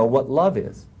we know what love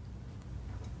is.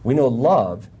 We know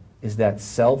love is that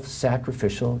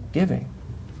self-sacrificial giving.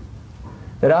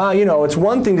 That, it's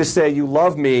one thing to say you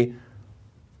love me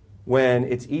when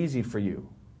it's easy for you.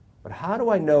 But how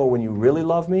do I know when you really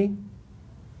love me?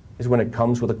 Is when it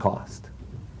comes with a cost.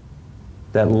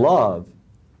 That love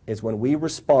is when we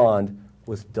respond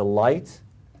with delight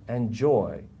and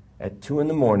joy at 2 in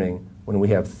the morning when we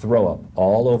have throw up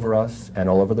all over us and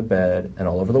all over the bed and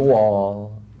all over the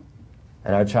wall.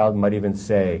 And our child might even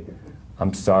say,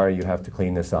 I'm sorry, you have to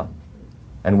clean this up.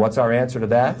 And what's our answer to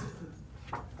that?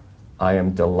 I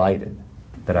am delighted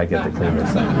that I get to clean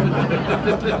this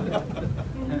up.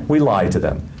 We lie to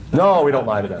them. No, we don't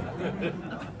lie to them.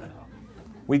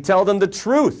 We tell them the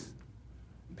truth,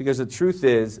 because the truth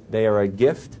is they are a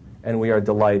gift and we are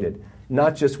delighted.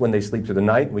 Not just when they sleep through the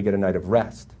night and we get a night of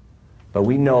rest, but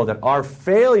we know that our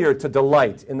failure to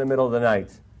delight in the middle of the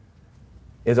night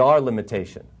is our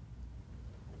limitation.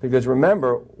 Because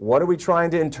remember, what are we trying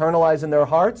to internalize in their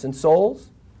hearts and souls?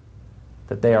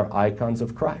 That they are icons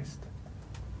of Christ.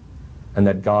 And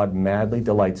that God madly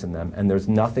delights in them, and there's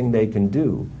nothing they can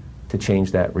do to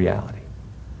change that reality.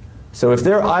 So if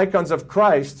they're icons of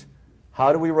Christ,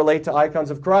 how do we relate to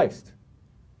icons of Christ?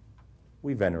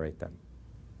 We venerate them.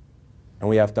 And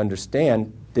we have to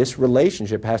understand this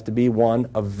relationship has to be one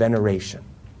of veneration.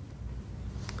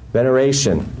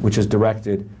 Veneration, which is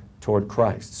directed toward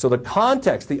Christ. So the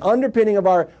context, the underpinning of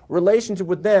our relationship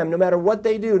with them, no matter what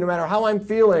they do, no matter how I'm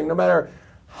feeling, no matter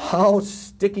how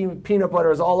sticky peanut butter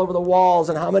is all over the walls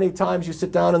and how many times you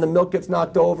sit down and the milk gets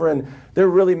knocked over and they're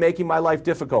really making my life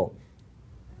difficult,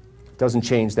 doesn't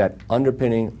change that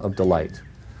underpinning of delight.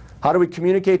 How do we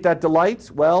communicate that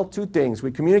delight? Well, 2 things. We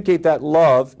communicate that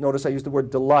love. Notice I used the word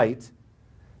delight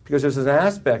because there's an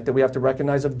aspect that we have to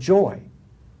recognize of joy,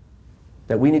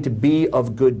 that we need to be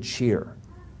of good cheer.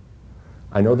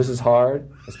 I know this is hard,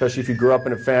 especially if you grew up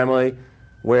in a family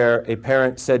where a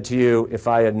parent said to you, if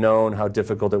I had known how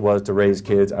difficult it was to raise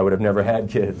kids, I would have never had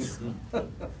kids.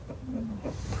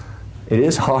 It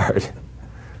is hard,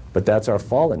 but that's our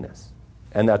fallenness.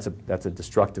 And that's a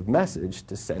destructive message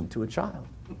to send to a child,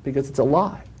 because it's a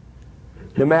lie.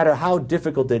 No matter how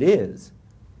difficult it is,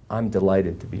 I'm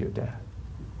delighted to be your dad.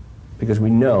 Because we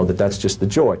know that that's just the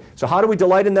joy. So how do we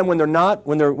delight in them when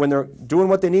they're doing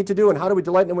what they need to do, and how do we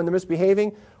delight in them when they're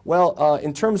misbehaving? Well,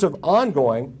 in terms of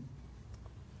ongoing,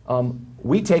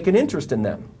 we take an interest in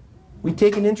them. We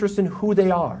take an interest in who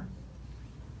they are.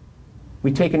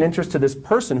 We take an interest to this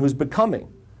person who's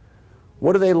becoming.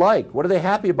 What do they like? What are they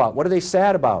happy about? What are they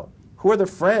sad about? Who are their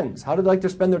friends? How do they like to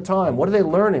spend their time? What are they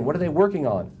learning? What are they working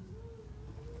on?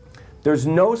 There's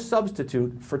no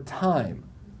substitute for time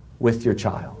with your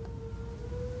child.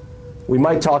 We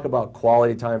might talk about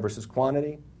quality time versus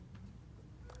quantity.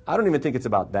 I don't even think it's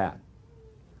about that.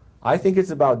 I think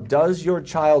it's about, does your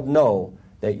child know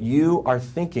that you are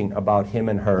thinking about him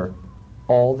and her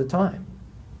all the time?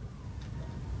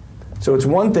 So it's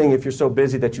one thing if you're so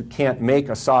busy that you can't make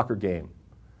a soccer game.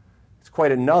 It's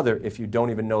quite another if you don't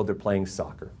even know they're playing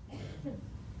soccer.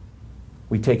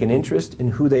 We take an interest in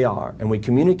who they are, and we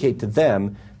communicate to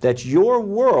them that your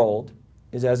world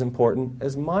is as important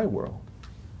as my world.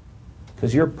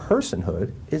 Because your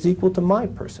personhood is equal to my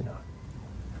personhood.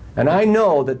 And I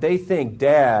know that they think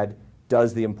Dad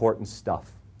does the important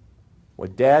stuff.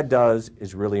 What Dad does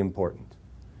is really important.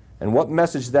 And what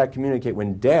message does that communicate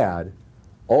when Dad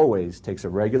always takes a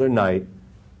regular night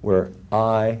where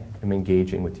I am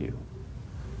engaging with you?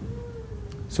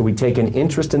 So we take an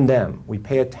interest in them. We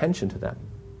pay attention to them.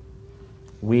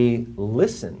 We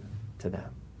listen to them.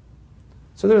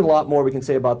 So there's a lot more we can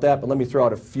say about that, but let me throw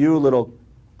out a few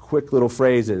quick little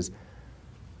phrases.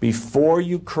 Before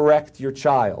you correct your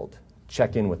child,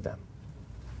 check in with them.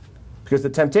 Because the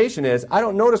temptation is, I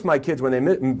don't notice my kids when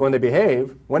they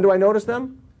behave. When do I notice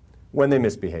them? When they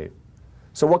misbehave.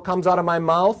 So what comes out of my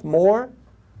mouth more?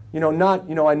 Not,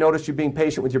 I noticed you being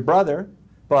patient with your brother,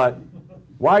 but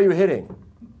why are you hitting?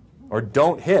 Or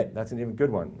don't hit. That's an even good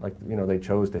one. Like, they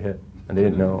chose to hit and they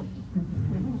didn't know.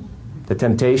 The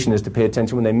temptation is to pay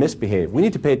attention when they misbehave. We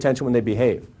need to pay attention when they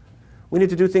behave. We need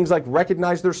to do things like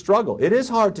recognize their struggle. It is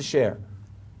hard to share.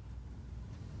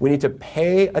 We need to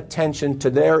pay attention to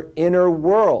their inner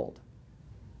world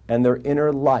and their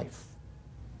inner life,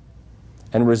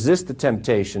 and resist the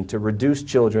temptation to reduce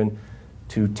children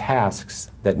to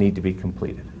tasks that need to be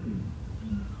completed.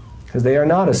 Because they are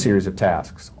not a series of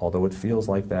tasks, although it feels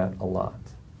like that a lot.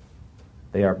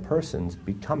 They are persons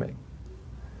becoming.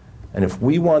 And if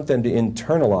we want them to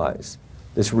internalize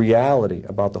this reality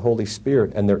about the Holy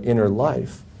Spirit and their inner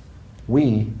life,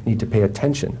 we need to pay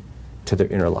attention to their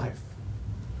inner life.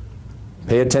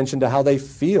 Pay attention to how they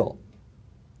feel.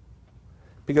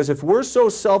 Because if we're so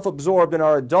self-absorbed in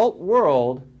our adult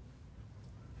world,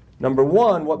 number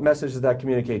one, what message does that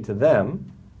communicate to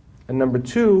them? And number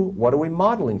two, what are we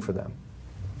modeling for them?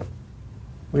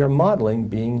 We are modeling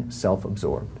being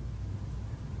self-absorbed.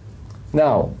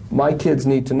 Now, my kids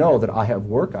need to know that I have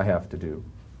work I have to do.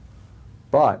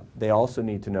 But they also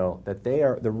need to know that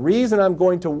the reason I'm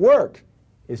going to work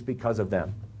is because of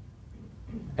them.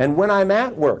 And when I'm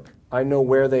at work, I know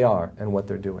where they are and what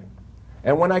they're doing.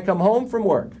 And when I come home from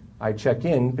work, I check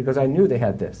in because I knew they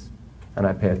had this, and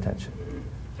I pay attention.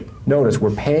 Notice,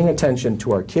 we're paying attention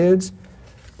to our kids,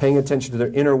 paying attention to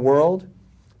their inner world.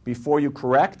 Before you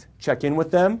correct, check in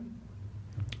with them.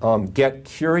 Get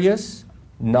curious,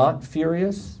 not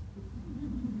furious.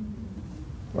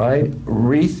 Right?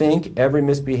 Rethink every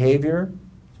misbehavior.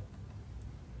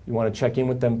 You want to check in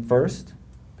with them first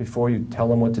before you tell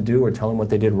them what to do or tell them what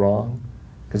they did wrong,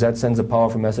 because that sends a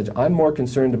powerful message. I'm more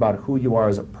concerned about who you are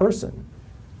as a person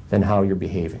than how you're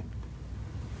behaving.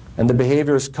 And the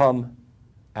behaviors come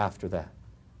after that.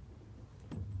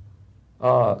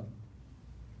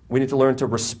 We need to learn to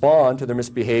respond to their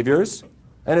misbehaviors,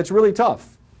 and it's really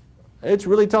tough. It's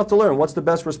really tough to learn. What's the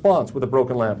best response with a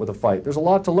broken lamp, with a fight? There's a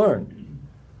lot to learn.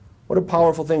 What a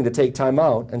powerful thing to take time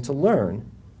out and to learn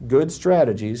good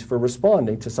strategies for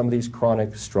responding to some of these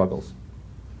chronic struggles.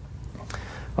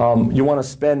 You want to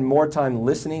spend more time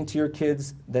listening to your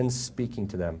kids than speaking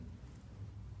to them.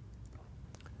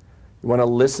 You want to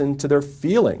listen to their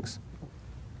feelings.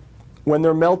 When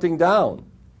they're melting down,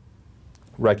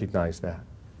 recognize that.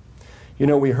 You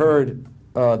know, we heard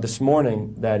this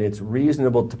morning that it's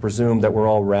reasonable to presume that we're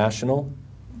all rational.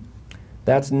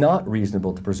 That's not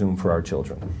reasonable to presume for our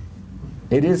children.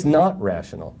 It is not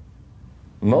rational.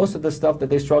 Most of the stuff that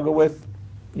they struggle with,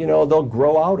 you know, they'll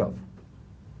grow out of.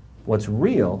 What's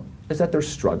real is that they're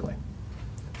struggling.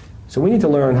 So we need to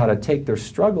learn how to take their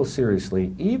struggle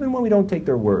seriously, even when we don't take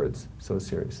their words so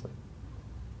seriously.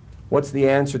 What's the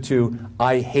answer to,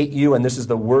 I hate you and this is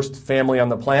the worst family on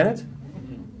the planet?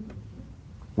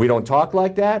 We don't talk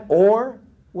like that? Or,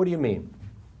 what do you mean?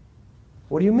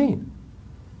 What do you mean?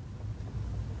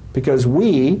 Because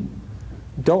we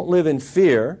don't live in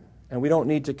fear and we don't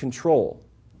need to control.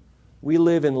 We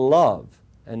live in love,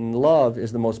 and love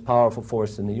is the most powerful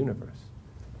force in the universe.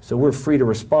 So we're free to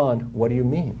respond, what do you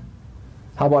mean?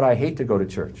 How about I hate to go to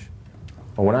church?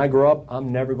 Or when I grow up,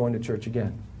 I'm never going to church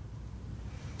again.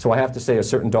 So I have to say a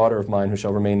certain daughter of mine, who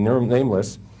shall remain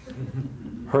nameless,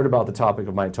 heard about the topic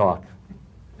of my talk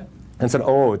and said,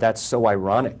 oh, that's so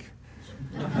ironic.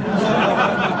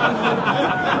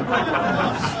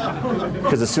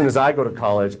 Because as soon as I go to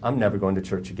college, I'm never going to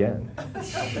church again.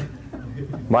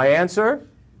 My answer?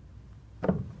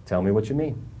 Tell me what you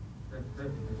mean.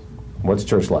 What's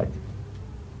church like?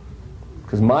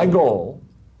 Because my goal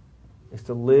is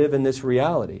to live in this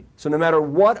reality. So no matter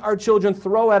what our children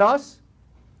throw at us,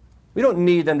 we don't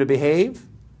need them to behave.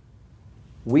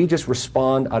 We just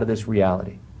respond out of this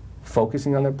reality,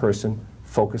 focusing on their person,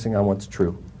 focusing on what's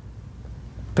true,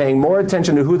 paying more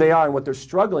attention to who they are and what they're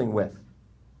struggling with.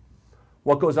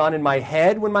 What goes on in my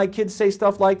head when my kids say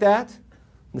stuff like that?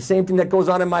 The same thing that goes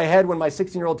on in my head when my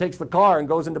 16-year-old takes the car and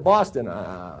goes into Boston.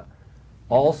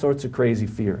 All sorts of crazy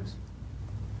fears.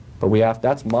 But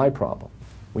that's my problem.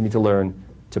 We need to learn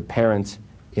to parent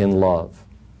in love.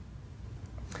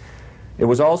 It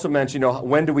was also mentioned,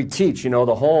 when do we teach?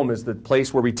 The home is the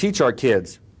place where we teach our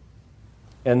kids.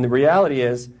 And the reality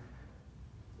is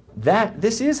that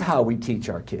this is how we teach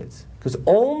our kids. Because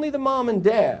only the mom and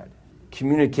dad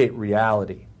communicate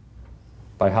reality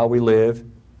by how we live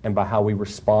and by how we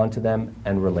respond to them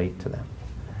and relate to them.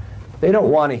 They don't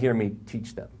want to hear me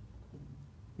teach them.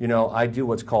 I do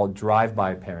what's called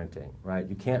drive-by parenting, right?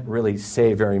 You can't really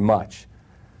say very much.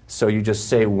 So you just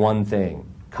say one thing,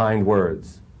 kind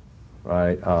words,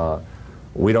 right?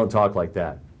 We don't talk like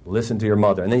that. Listen to your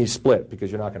mother. And then you split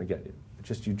because you're not going to get it.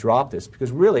 Just you drop this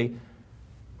because really,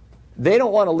 they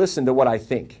don't want to listen to what I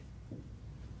think.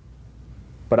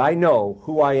 But I know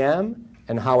who I am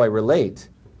and how I relate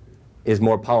is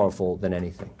more powerful than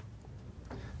anything.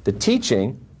 The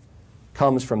teaching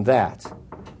comes from that.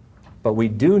 But we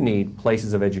do need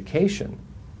places of education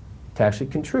to actually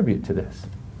contribute to this,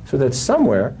 so that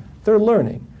somewhere they're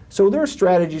learning. So there are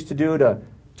strategies to do to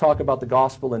talk about the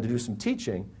gospel and to do some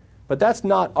teaching, but that's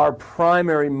not our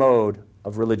primary mode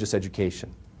of religious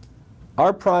education.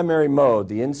 Our primary mode,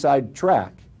 the inside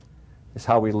track, is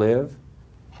how we live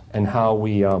and how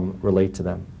we relate to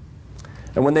them.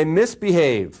 And when they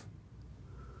misbehave,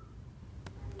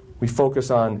 we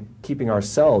focus on keeping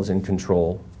ourselves in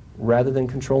control rather than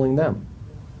controlling them.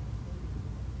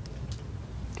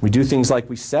 We do things like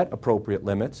we set appropriate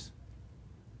limits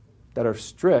that are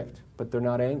strict, but they're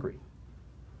not angry.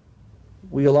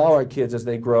 We allow our kids, as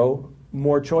they grow,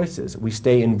 more choices. We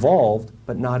stay involved,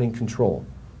 but not in control.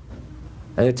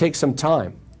 And it takes some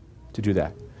time to do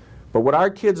that. But what our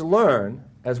kids learn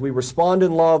as we respond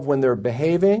in love when they're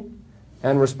behaving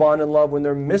and respond in love when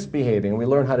they're misbehaving, and we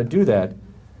learn how to do that,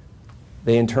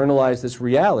 they internalize this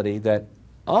reality that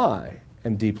I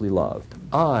am deeply loved.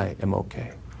 I am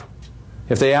okay.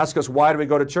 If they ask us, why do we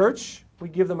go to church? We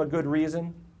give them a good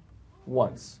reason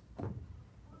once.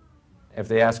 If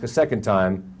they ask a second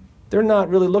time, they're not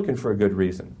really looking for a good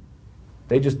reason.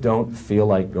 They just don't feel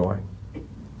like going.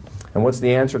 And what's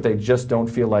the answer if they just don't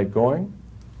feel like going?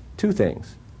 Two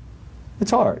things.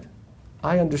 It's hard.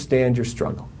 I understand your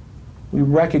struggle. We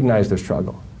recognize their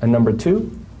struggle. And number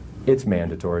two, it's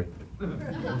mandatory.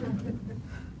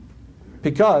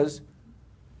 Because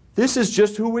this is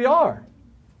just who we are.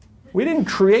 We didn't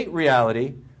create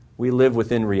reality. We live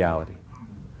within reality.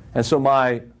 And so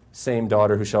my same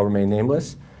daughter, who shall remain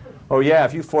nameless, oh yeah,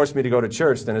 if you force me to go to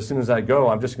church, then as soon as I go,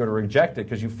 I'm just going to reject it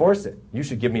because you force it. You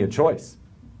should give me a choice.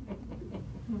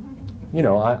 You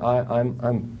know,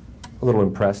 I'm a little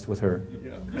impressed with her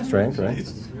strength, right?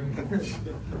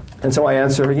 And so I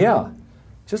answer her, yeah.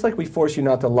 Just like we force you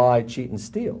not to lie, cheat, and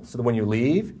steal. So that when you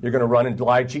leave, you're going to run and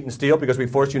lie, cheat, and steal because we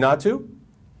forced you not to?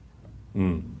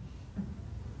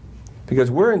 Because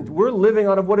we're living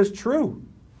out of what is true.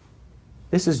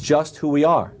 This is just who we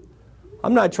are.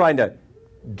 I'm not trying to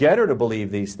get her to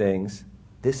believe these things.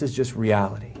 This is just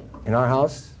reality. In our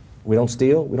house, we don't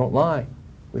steal, we don't lie,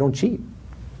 we don't cheat,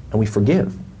 and we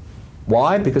forgive.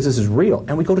 Why? Because this is real.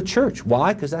 And we go to church.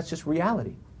 Why? Because that's just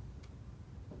reality.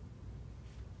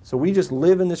 So we just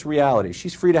live in this reality.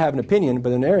 She's free to have an opinion,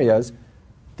 but in areas,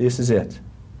 this is it.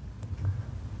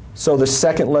 So the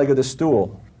second leg of the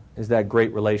stool is that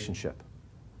great relationship,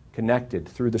 connected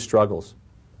through the struggles.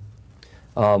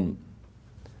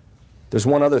 There's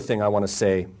one other thing I want to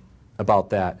say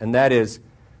about that, and that is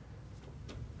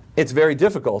it's very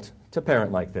difficult to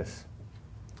parent like this.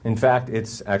 In fact,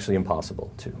 it's actually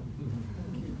impossible to.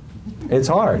 It's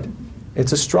hard.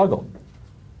 It's a struggle,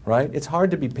 right? It's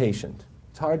hard to be patient.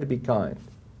 It's hard to be kind.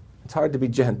 It's hard to be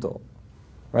gentle,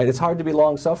 right? It's hard to be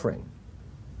long-suffering.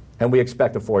 And we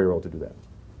expect a 4-year-old to do that.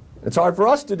 It's hard for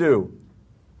us to do.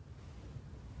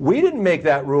 We didn't make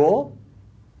that rule.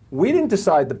 We didn't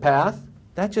decide the path.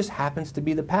 That just happens to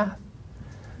be the path.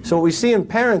 So what we see in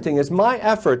parenting is my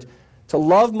effort to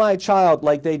love my child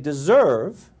like they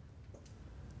deserve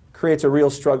creates a real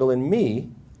struggle in me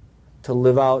to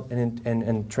live out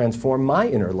and transform my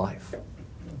inner life.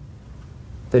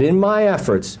 That in my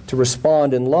efforts to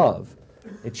respond in love,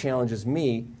 it challenges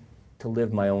me to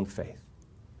live my own faith.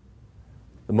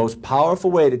 The most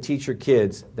powerful way to teach your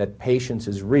kids that patience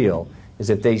is real is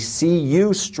if they see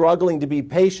you struggling to be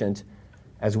patient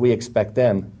as we expect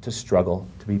them to struggle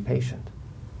to be patient.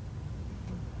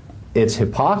 It's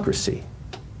hypocrisy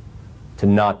to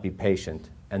not be patient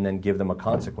and then give them a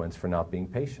consequence for not being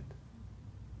patient.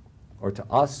 Or to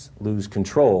us lose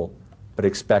control but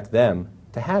expect them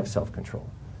to have self-control.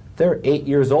 They're 8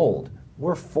 years old.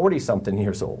 We're 40-something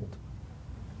years old.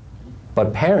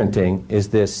 But parenting is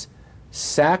this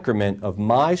sacrament of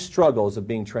my struggles of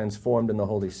being transformed in the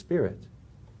Holy Spirit,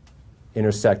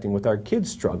 intersecting with our kids'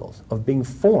 struggles of being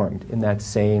formed in that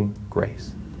same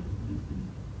grace.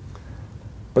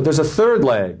 But there's a third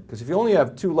leg, because if you only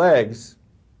have 2 legs,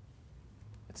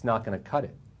 it's not going to cut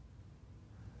it.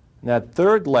 And that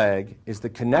third leg is the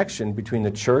connection between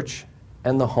the church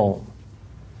and the home.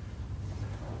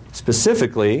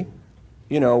 Specifically,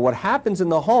 you know, what happens in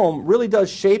the home really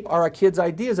does shape our kids'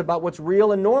 ideas about what's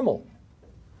real and normal.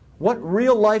 What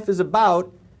real life is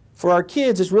about for our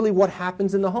kids is really what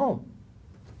happens in the home.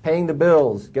 Paying the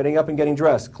bills, getting up and getting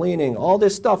dressed, cleaning, all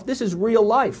this stuff. This is real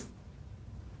life.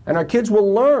 And our kids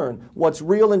will learn what's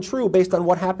real and true based on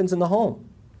what happens in the home.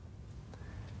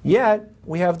 Yet,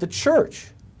 we have the church,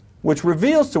 which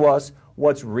reveals to us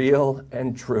what's real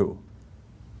and true.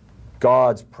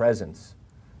 God's presence,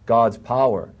 God's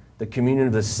power, the communion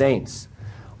of the saints,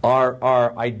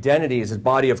 our identity as a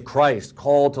body of Christ,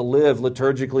 called to live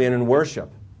liturgically and in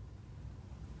worship.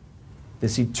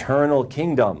 This eternal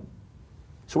kingdom.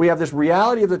 So we have this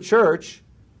reality of the church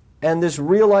and this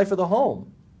real life of the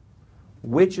home.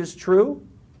 Which is true?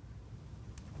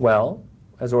 Well,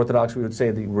 as Orthodox we would say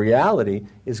the reality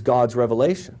is God's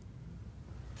revelation.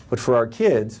 But for our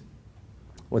kids,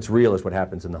 what's real is what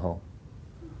happens in the home.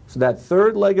 So that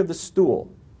third leg of the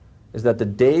stool is that the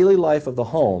daily life of the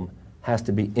home has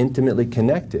to be intimately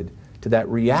connected to that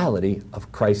reality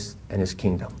of Christ and His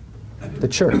kingdom, the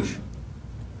church.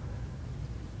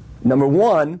 Number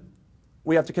one,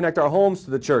 we have to connect our homes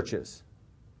to the churches,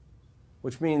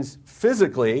 which means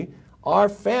physically, our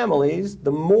families,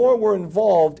 the more we're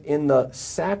involved in the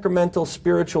sacramental,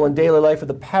 spiritual, and daily life of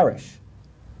the parish,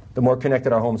 the more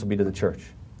connected our homes will be to the church.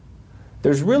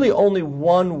 There's really only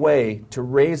one way to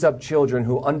raise up children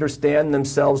who understand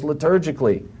themselves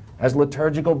liturgically, as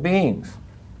liturgical beings.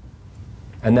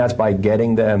 And that's by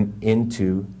getting them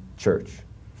into church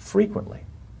frequently,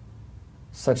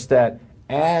 such that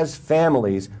as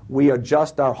families, we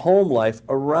adjust our home life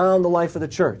around the life of the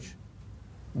church,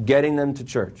 getting them to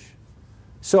church.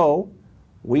 So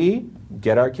we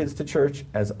get our kids to church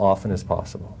as often as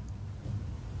possible.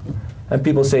 And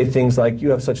people say things like, you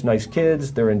have such nice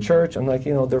kids, they're in church. I'm like,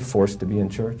 they're forced to be in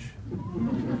church.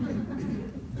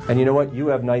 And you know what? You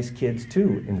have nice kids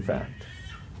too, in fact.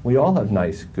 We all have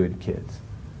nice, good kids.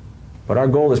 But our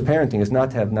goal as parenting is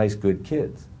not to have nice, good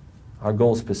kids. Our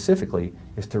goal specifically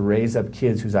is to raise up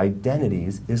kids whose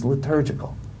identities is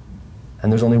liturgical.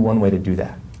 And there's only one way to do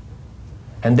that.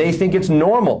 And they think it's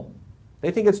normal.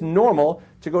 They think it's normal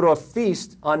to go to a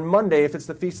feast on Monday if it's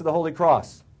the Feast of the Holy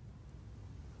Cross.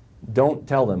 Don't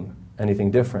tell them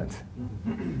anything different.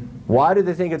 Why do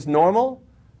they think it's normal?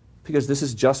 Because this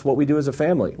is just what we do as a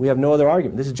family. We have no other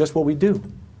argument. This is just what we do.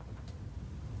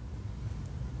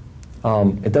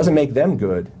 It doesn't make them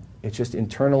good. It's just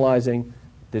internalizing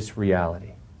this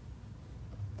reality.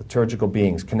 Liturgical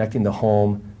beings, connecting the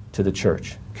home to the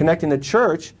church. Connecting the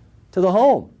church to the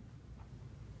home.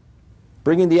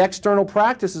 Bringing the external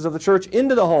practices of the church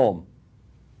into the home.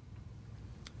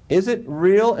 Is it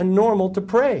real and normal to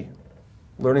pray?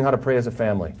 Learning how to pray as a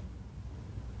family.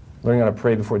 Learning how to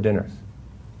pray before dinners.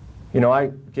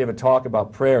 I gave a talk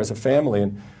about prayer as a family,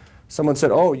 and someone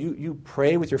said, oh, you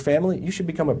pray with your family? You should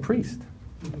become a priest.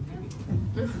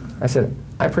 I said,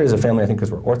 I pray as a family, I think,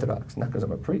 because we're Orthodox, not because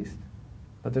I'm a priest.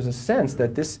 But there's a sense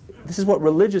that this is what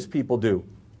religious people do.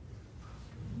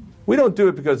 We don't do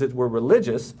it because we're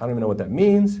religious. I don't even know what that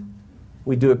means.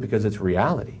 We do it because it's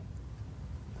reality.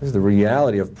 This is the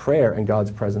reality of prayer and God's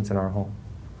presence in our home.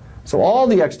 So all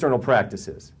the external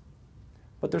practices.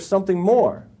 But there's something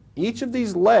more. Each of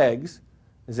these legs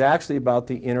is actually about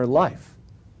the inner life.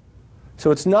 So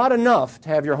it's not enough to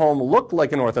have your home look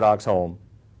like an Orthodox home.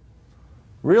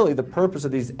 Really, the purpose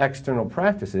of these external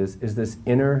practices is this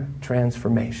inner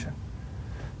transformation.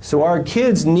 So our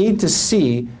kids need to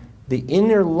see the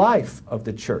inner life of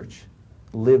the church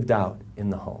lived out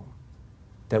in the home.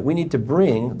 That we need to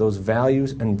bring those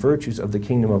values and virtues of the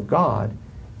kingdom of God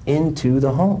into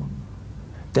the home.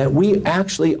 That we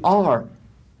actually are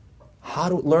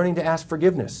learning to ask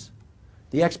forgiveness.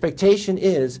 The expectation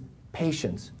is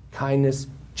patience, kindness,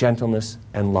 gentleness,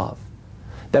 and love.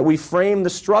 That we frame the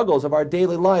struggles of our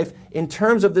daily life in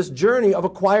terms of this journey of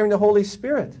acquiring the Holy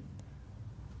Spirit.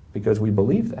 Because we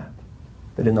believe that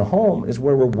in the home is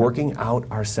where we're working out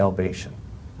our salvation.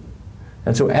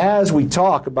 And so as we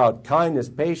talk about kindness,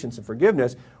 patience, and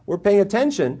forgiveness, we're paying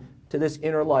attention to this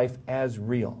inner life as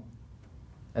real.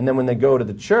 And then when they go to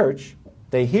the church,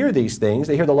 they hear these things,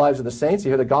 they hear the lives of the saints, they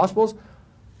hear the Gospels,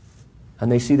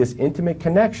 and they see this intimate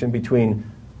connection between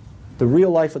the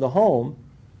real life of the home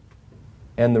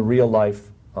and the real life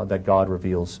that God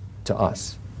reveals to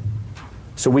us.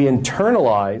 So we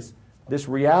internalize this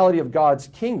reality of God's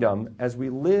kingdom as we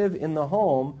live in the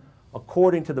home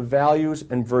according to the values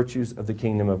and virtues of the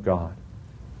kingdom of God.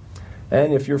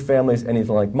 And if your family is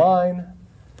anything like mine,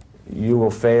 you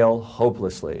will fail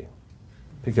hopelessly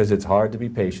because it's hard to be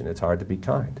patient, it's hard to be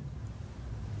kind.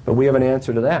 But we have an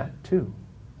answer to that, too.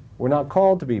 We're not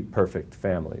called to be perfect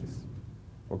families.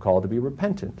 We're called to be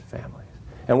repentant families.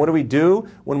 And what do we do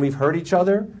when we've hurt each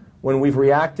other, when we've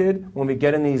reacted, when we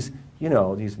get in these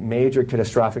major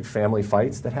catastrophic family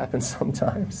fights that happen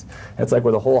sometimes? It's like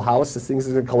with a whole house, this thing's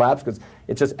going to collapse because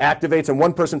it just activates and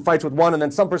one person fights with one and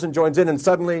then some person joins in and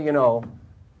suddenly, a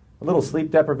little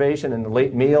sleep deprivation and a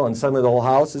late meal and suddenly the whole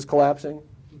house is collapsing.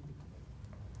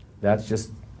 That's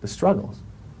just the struggles.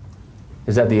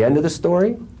 Is that the end of the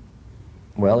story?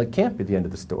 Well, it can't be the end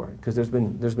of the story because there's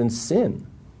been sin.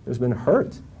 There's been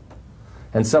hurt.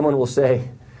 And someone will say,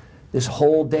 this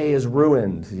whole day is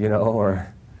ruined,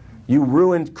 or you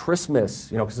ruined Christmas,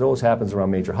 because it always happens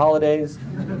around major holidays.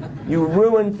 You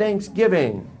ruined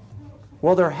Thanksgiving.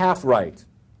 Well, they're half right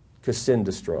because sin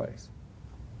destroys.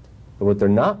 But what they're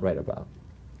not right about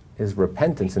is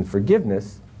repentance and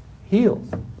forgiveness heals.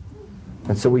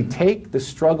 And so we take the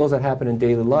struggles that happen in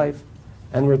daily life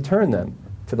and return them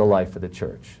to the life of the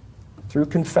church through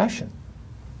confession.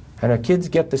 And our kids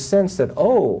get the sense that,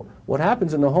 what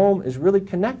happens in the home is really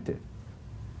connected.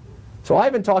 So I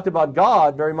haven't talked about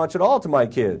God very much at all to my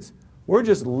kids. We're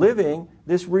just living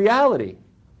this reality.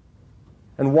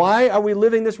 And why are we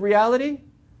living this reality?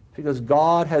 Because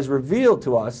God has revealed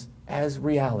to us as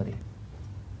reality.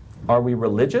 Are we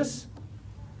religious?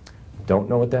 Don't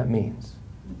know what that means.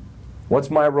 What's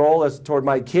my role toward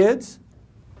my kids?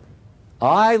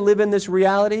 I live in this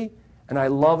reality, and I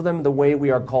love them the way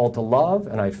we are called to love,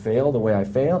 and I fail the way I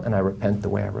fail, and I repent the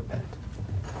way I repent.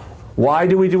 Why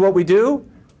do we do what we do?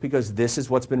 Because this is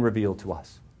what's been revealed to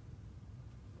us.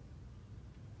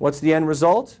 What's the end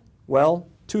result? Well,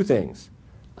 two things.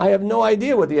 I have no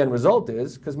idea what the end result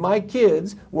is, because my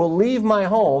kids will leave my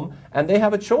home, and they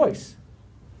have a choice.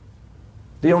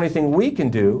 The only thing we can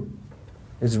do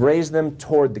is raise them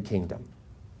toward the kingdom,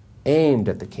 aimed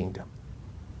at the kingdom,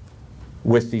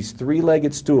 with these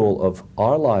three-legged stool of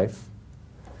our life,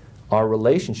 our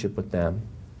relationship with them,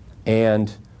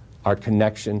 and our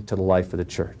connection to the life of the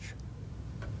church.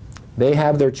 They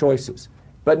have their choices.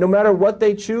 But no matter what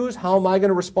they choose, how am I going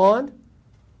to respond?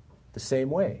 The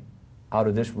same way, out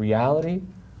of this reality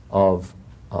of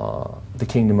the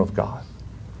kingdom of God.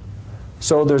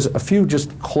 So there's a few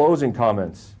just closing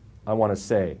comments I want to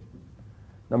say.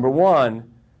 Number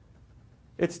one,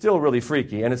 it's still really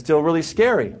freaky and it's still really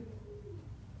scary.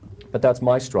 But that's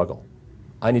my struggle.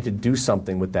 I need to do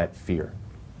something with that fear,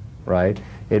 right?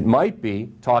 It might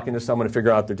be talking to someone to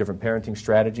figure out their different parenting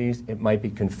strategies. It might be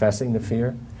confessing the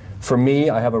fear. For me,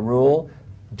 I have a rule: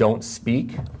 don't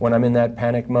speak when I'm in that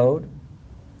panic mode,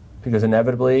 because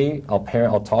inevitably I'll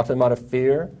talk to them out of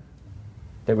fear.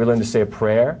 They will learn to say a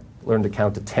prayer, learn to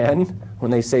count to 10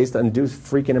 when they say something,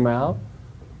 freaking them out,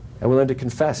 and we learn to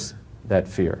confess that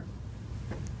fear.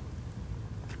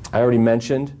 I already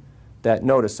mentioned that.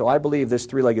 Notice, so I believe this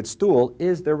three-legged stool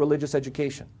is their religious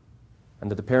education,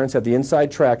 and that the parents have the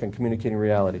inside track on communicating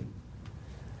reality.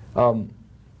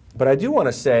 But I do want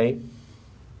to say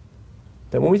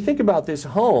that when we think about this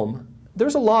home,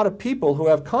 there's a lot of people who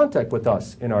have contact with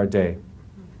us in our day,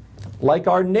 like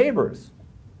our neighbors.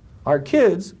 Our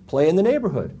kids play in the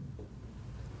neighborhood.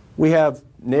 We have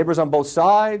neighbors on both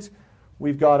sides.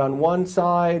 We've got on one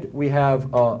side, we have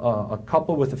a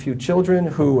couple with a few children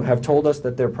who have told us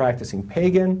that they're practicing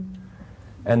pagan,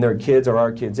 and their kids are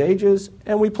our kids' ages,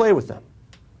 and we play with them.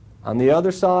 On the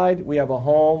other side, we have a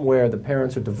home where the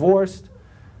parents are divorced,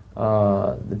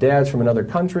 the dad's from another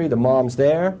country, the mom's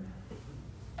there,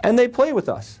 and they play with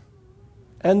us.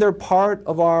 And they're part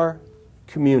of our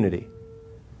community.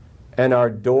 And our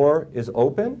door is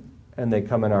open, and they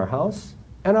come in our house,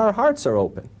 and our hearts are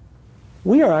open.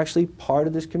 We are actually part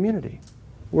of this community.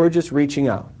 We're just reaching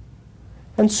out.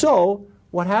 And so,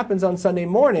 what happens on Sunday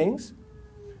mornings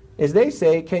is they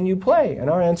say, "Can you play?"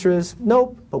 And our answer is,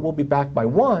 "Nope, but we'll be back by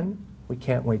 1. We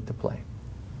can't wait to play."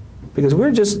 Because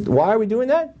why are we doing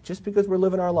that? Just because we're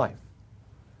living our life.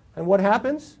 And what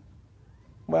happens?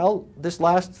 Well, this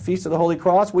last Feast of the Holy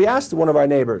Cross, we asked one of our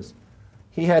neighbors.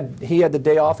 He had the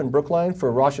day off in Brookline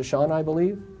for Rosh Hashanah, I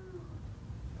believe.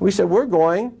 We said, "We're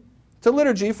going to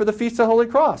liturgy for the Feast of the Holy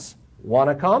Cross. Want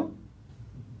to come?"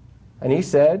 And he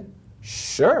said,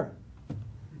 "Sure.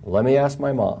 Let me ask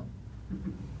my mom."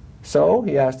 So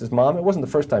he asked his mom. It wasn't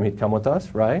the first time he'd come with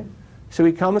us, right? So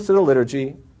he comes to the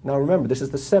liturgy. Now remember, this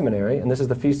is the seminary, and this is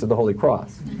the Feast of the Holy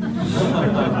Cross.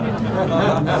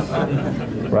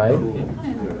 Right?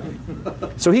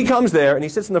 So he comes there, and he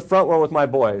sits in the front row with my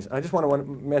boys. I just want to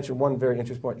mention one very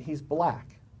interesting point. He's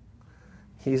black.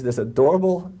 He's this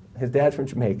adorable, his dad's from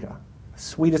Jamaica,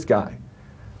 sweetest guy.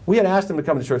 We had asked him to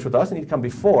come to church with us, and he'd come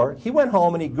before. He went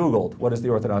home and he Googled, what is the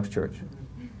Orthodox Church?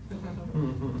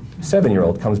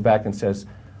 7-year-old comes back and says,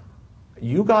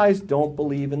 "You guys don't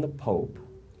believe in the Pope."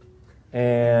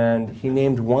 And he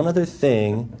named one other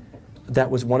thing that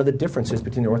was one of the differences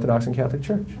between the Orthodox and Catholic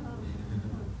Church.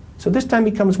 So this time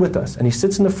he comes with us, and he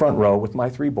sits in the front row with my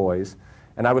 3 boys,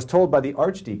 and I was told by the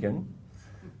archdeacon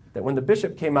that when the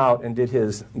bishop came out and did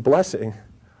his blessing,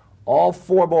 all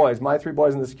 4 boys, my 3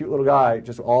 boys and this cute little guy,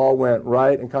 just all went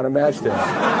right and kind of matched him.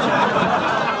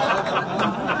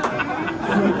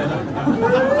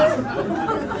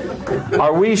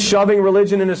 Are we shoving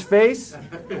religion in his face?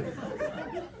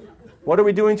 What are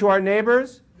we doing to our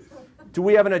neighbors? Do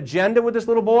we have an agenda with this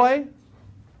little boy?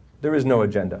 There is no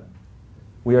agenda.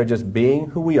 We are just being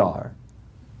who we are.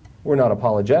 We're not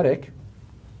apologetic.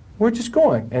 We're just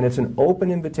going, and it's an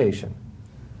open invitation.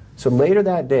 So later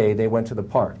that day, they went to the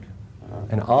park.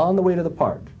 And on the way to the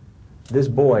park, this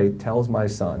boy tells my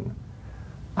son,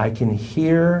 "I can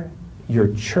hear your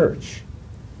church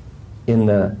in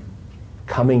the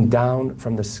coming down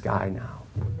from the sky now."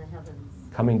 From the heavens.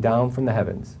 Coming down from the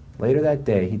heavens. Later that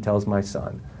day, he tells my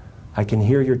son, "I can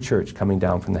hear your church coming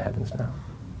down from the heavens now."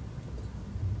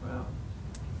 Wow.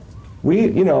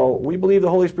 We believe the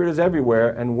Holy Spirit is everywhere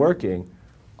and working.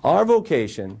 Our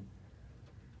vocation,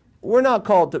 we're not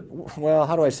called to, well,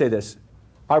 how do I say this?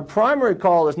 Our primary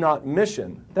call is not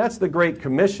mission. That's the Great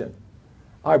Commission.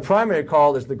 Our primary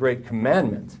call is the Great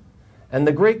Commandment. And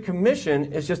the Great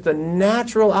Commission is just a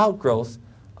natural outgrowth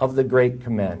of the Great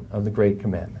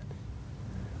Commandment.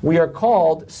 We are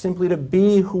called simply to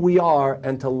be who we are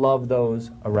and to love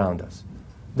those around us.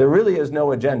 There really is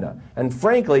no agenda. And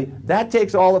frankly, that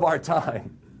takes all of our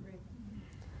time.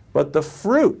 But the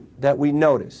fruit that we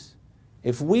notice,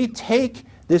 if we take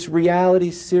this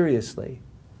reality seriously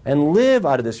and live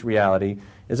out of this reality,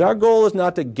 is our goal is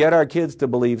not to get our kids to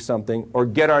believe something or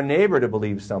get our neighbor to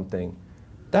believe something.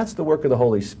 That's the work of the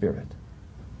Holy Spirit.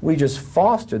 We just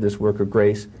foster this work of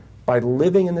grace by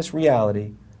living in this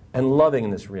reality and loving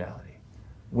in this reality.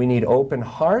 We need open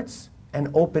hearts and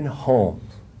open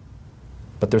homes.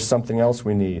 But there's something else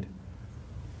we need.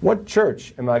 What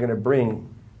church am I going to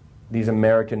bring these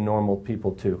American normal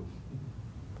people to?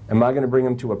 Am I going to bring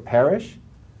them to a parish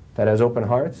that has open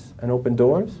hearts and open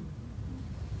doors?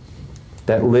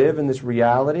 That live in this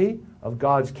reality of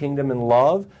God's kingdom and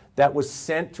love that was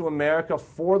sent to America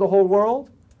for the whole world?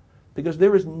 Because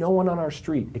there is no one on our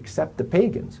street except the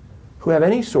pagans who have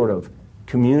any sort of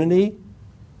community,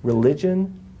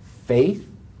 religion, faith.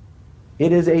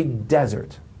 It is a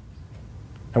desert.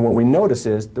 And what we notice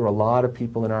is there are a lot of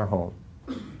people in our home.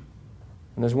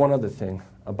 And there's one other thing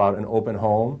about an open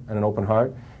home and an open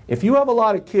heart. If you have a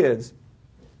lot of kids,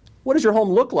 what does your home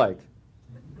look like?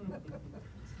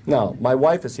 Now, my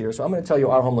wife is here, so I'm going to tell you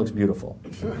our home looks beautiful.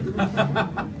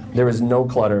 There is no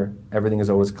clutter. Everything is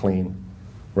always clean,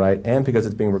 right? And because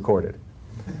it's being recorded.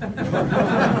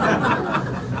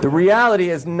 The reality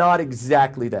is not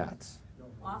exactly that.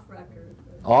 Off record.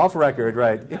 Off record,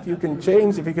 right. If you can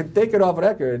take it off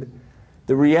record,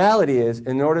 the reality is,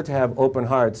 in order to have open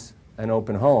hearts and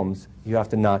open homes, you have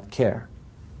to not care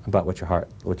about what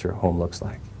your home looks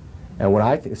like. And what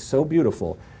I think is so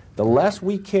beautiful, the less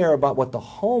we care about what the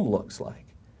home looks like,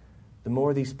 the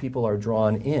more these people are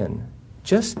drawn in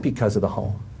just because of the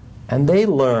home. And they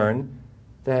learn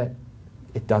that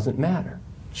it doesn't matter,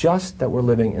 just that we're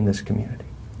living in this community.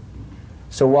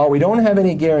 So while we don't have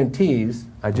any guarantees,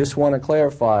 I just want to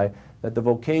clarify that the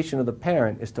vocation of the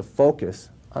parent is to focus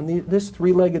on this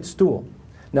three-legged stool.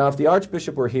 Now, if the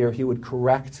Archbishop were here, he would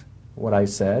correct what I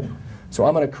said. So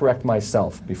I'm going to correct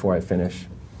myself before I finish.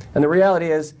 And the reality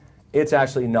is, it's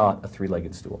actually not a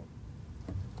three-legged stool.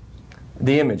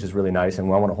 The image is really nice,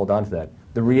 and I want to hold on to that.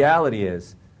 The reality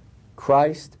is,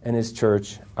 Christ and His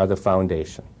church are the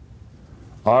foundation.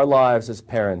 Our lives as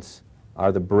parents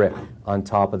are the brick on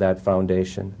top of that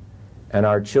foundation, and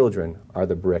our children are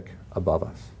the brick above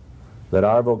us. That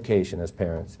our vocation as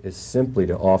parents is simply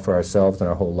to offer ourselves and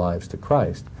our whole lives to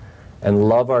Christ and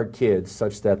love our kids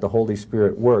such that the Holy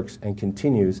Spirit works and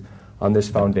continues on this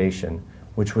foundation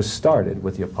which was started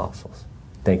with the apostles.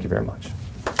 Thank you very much.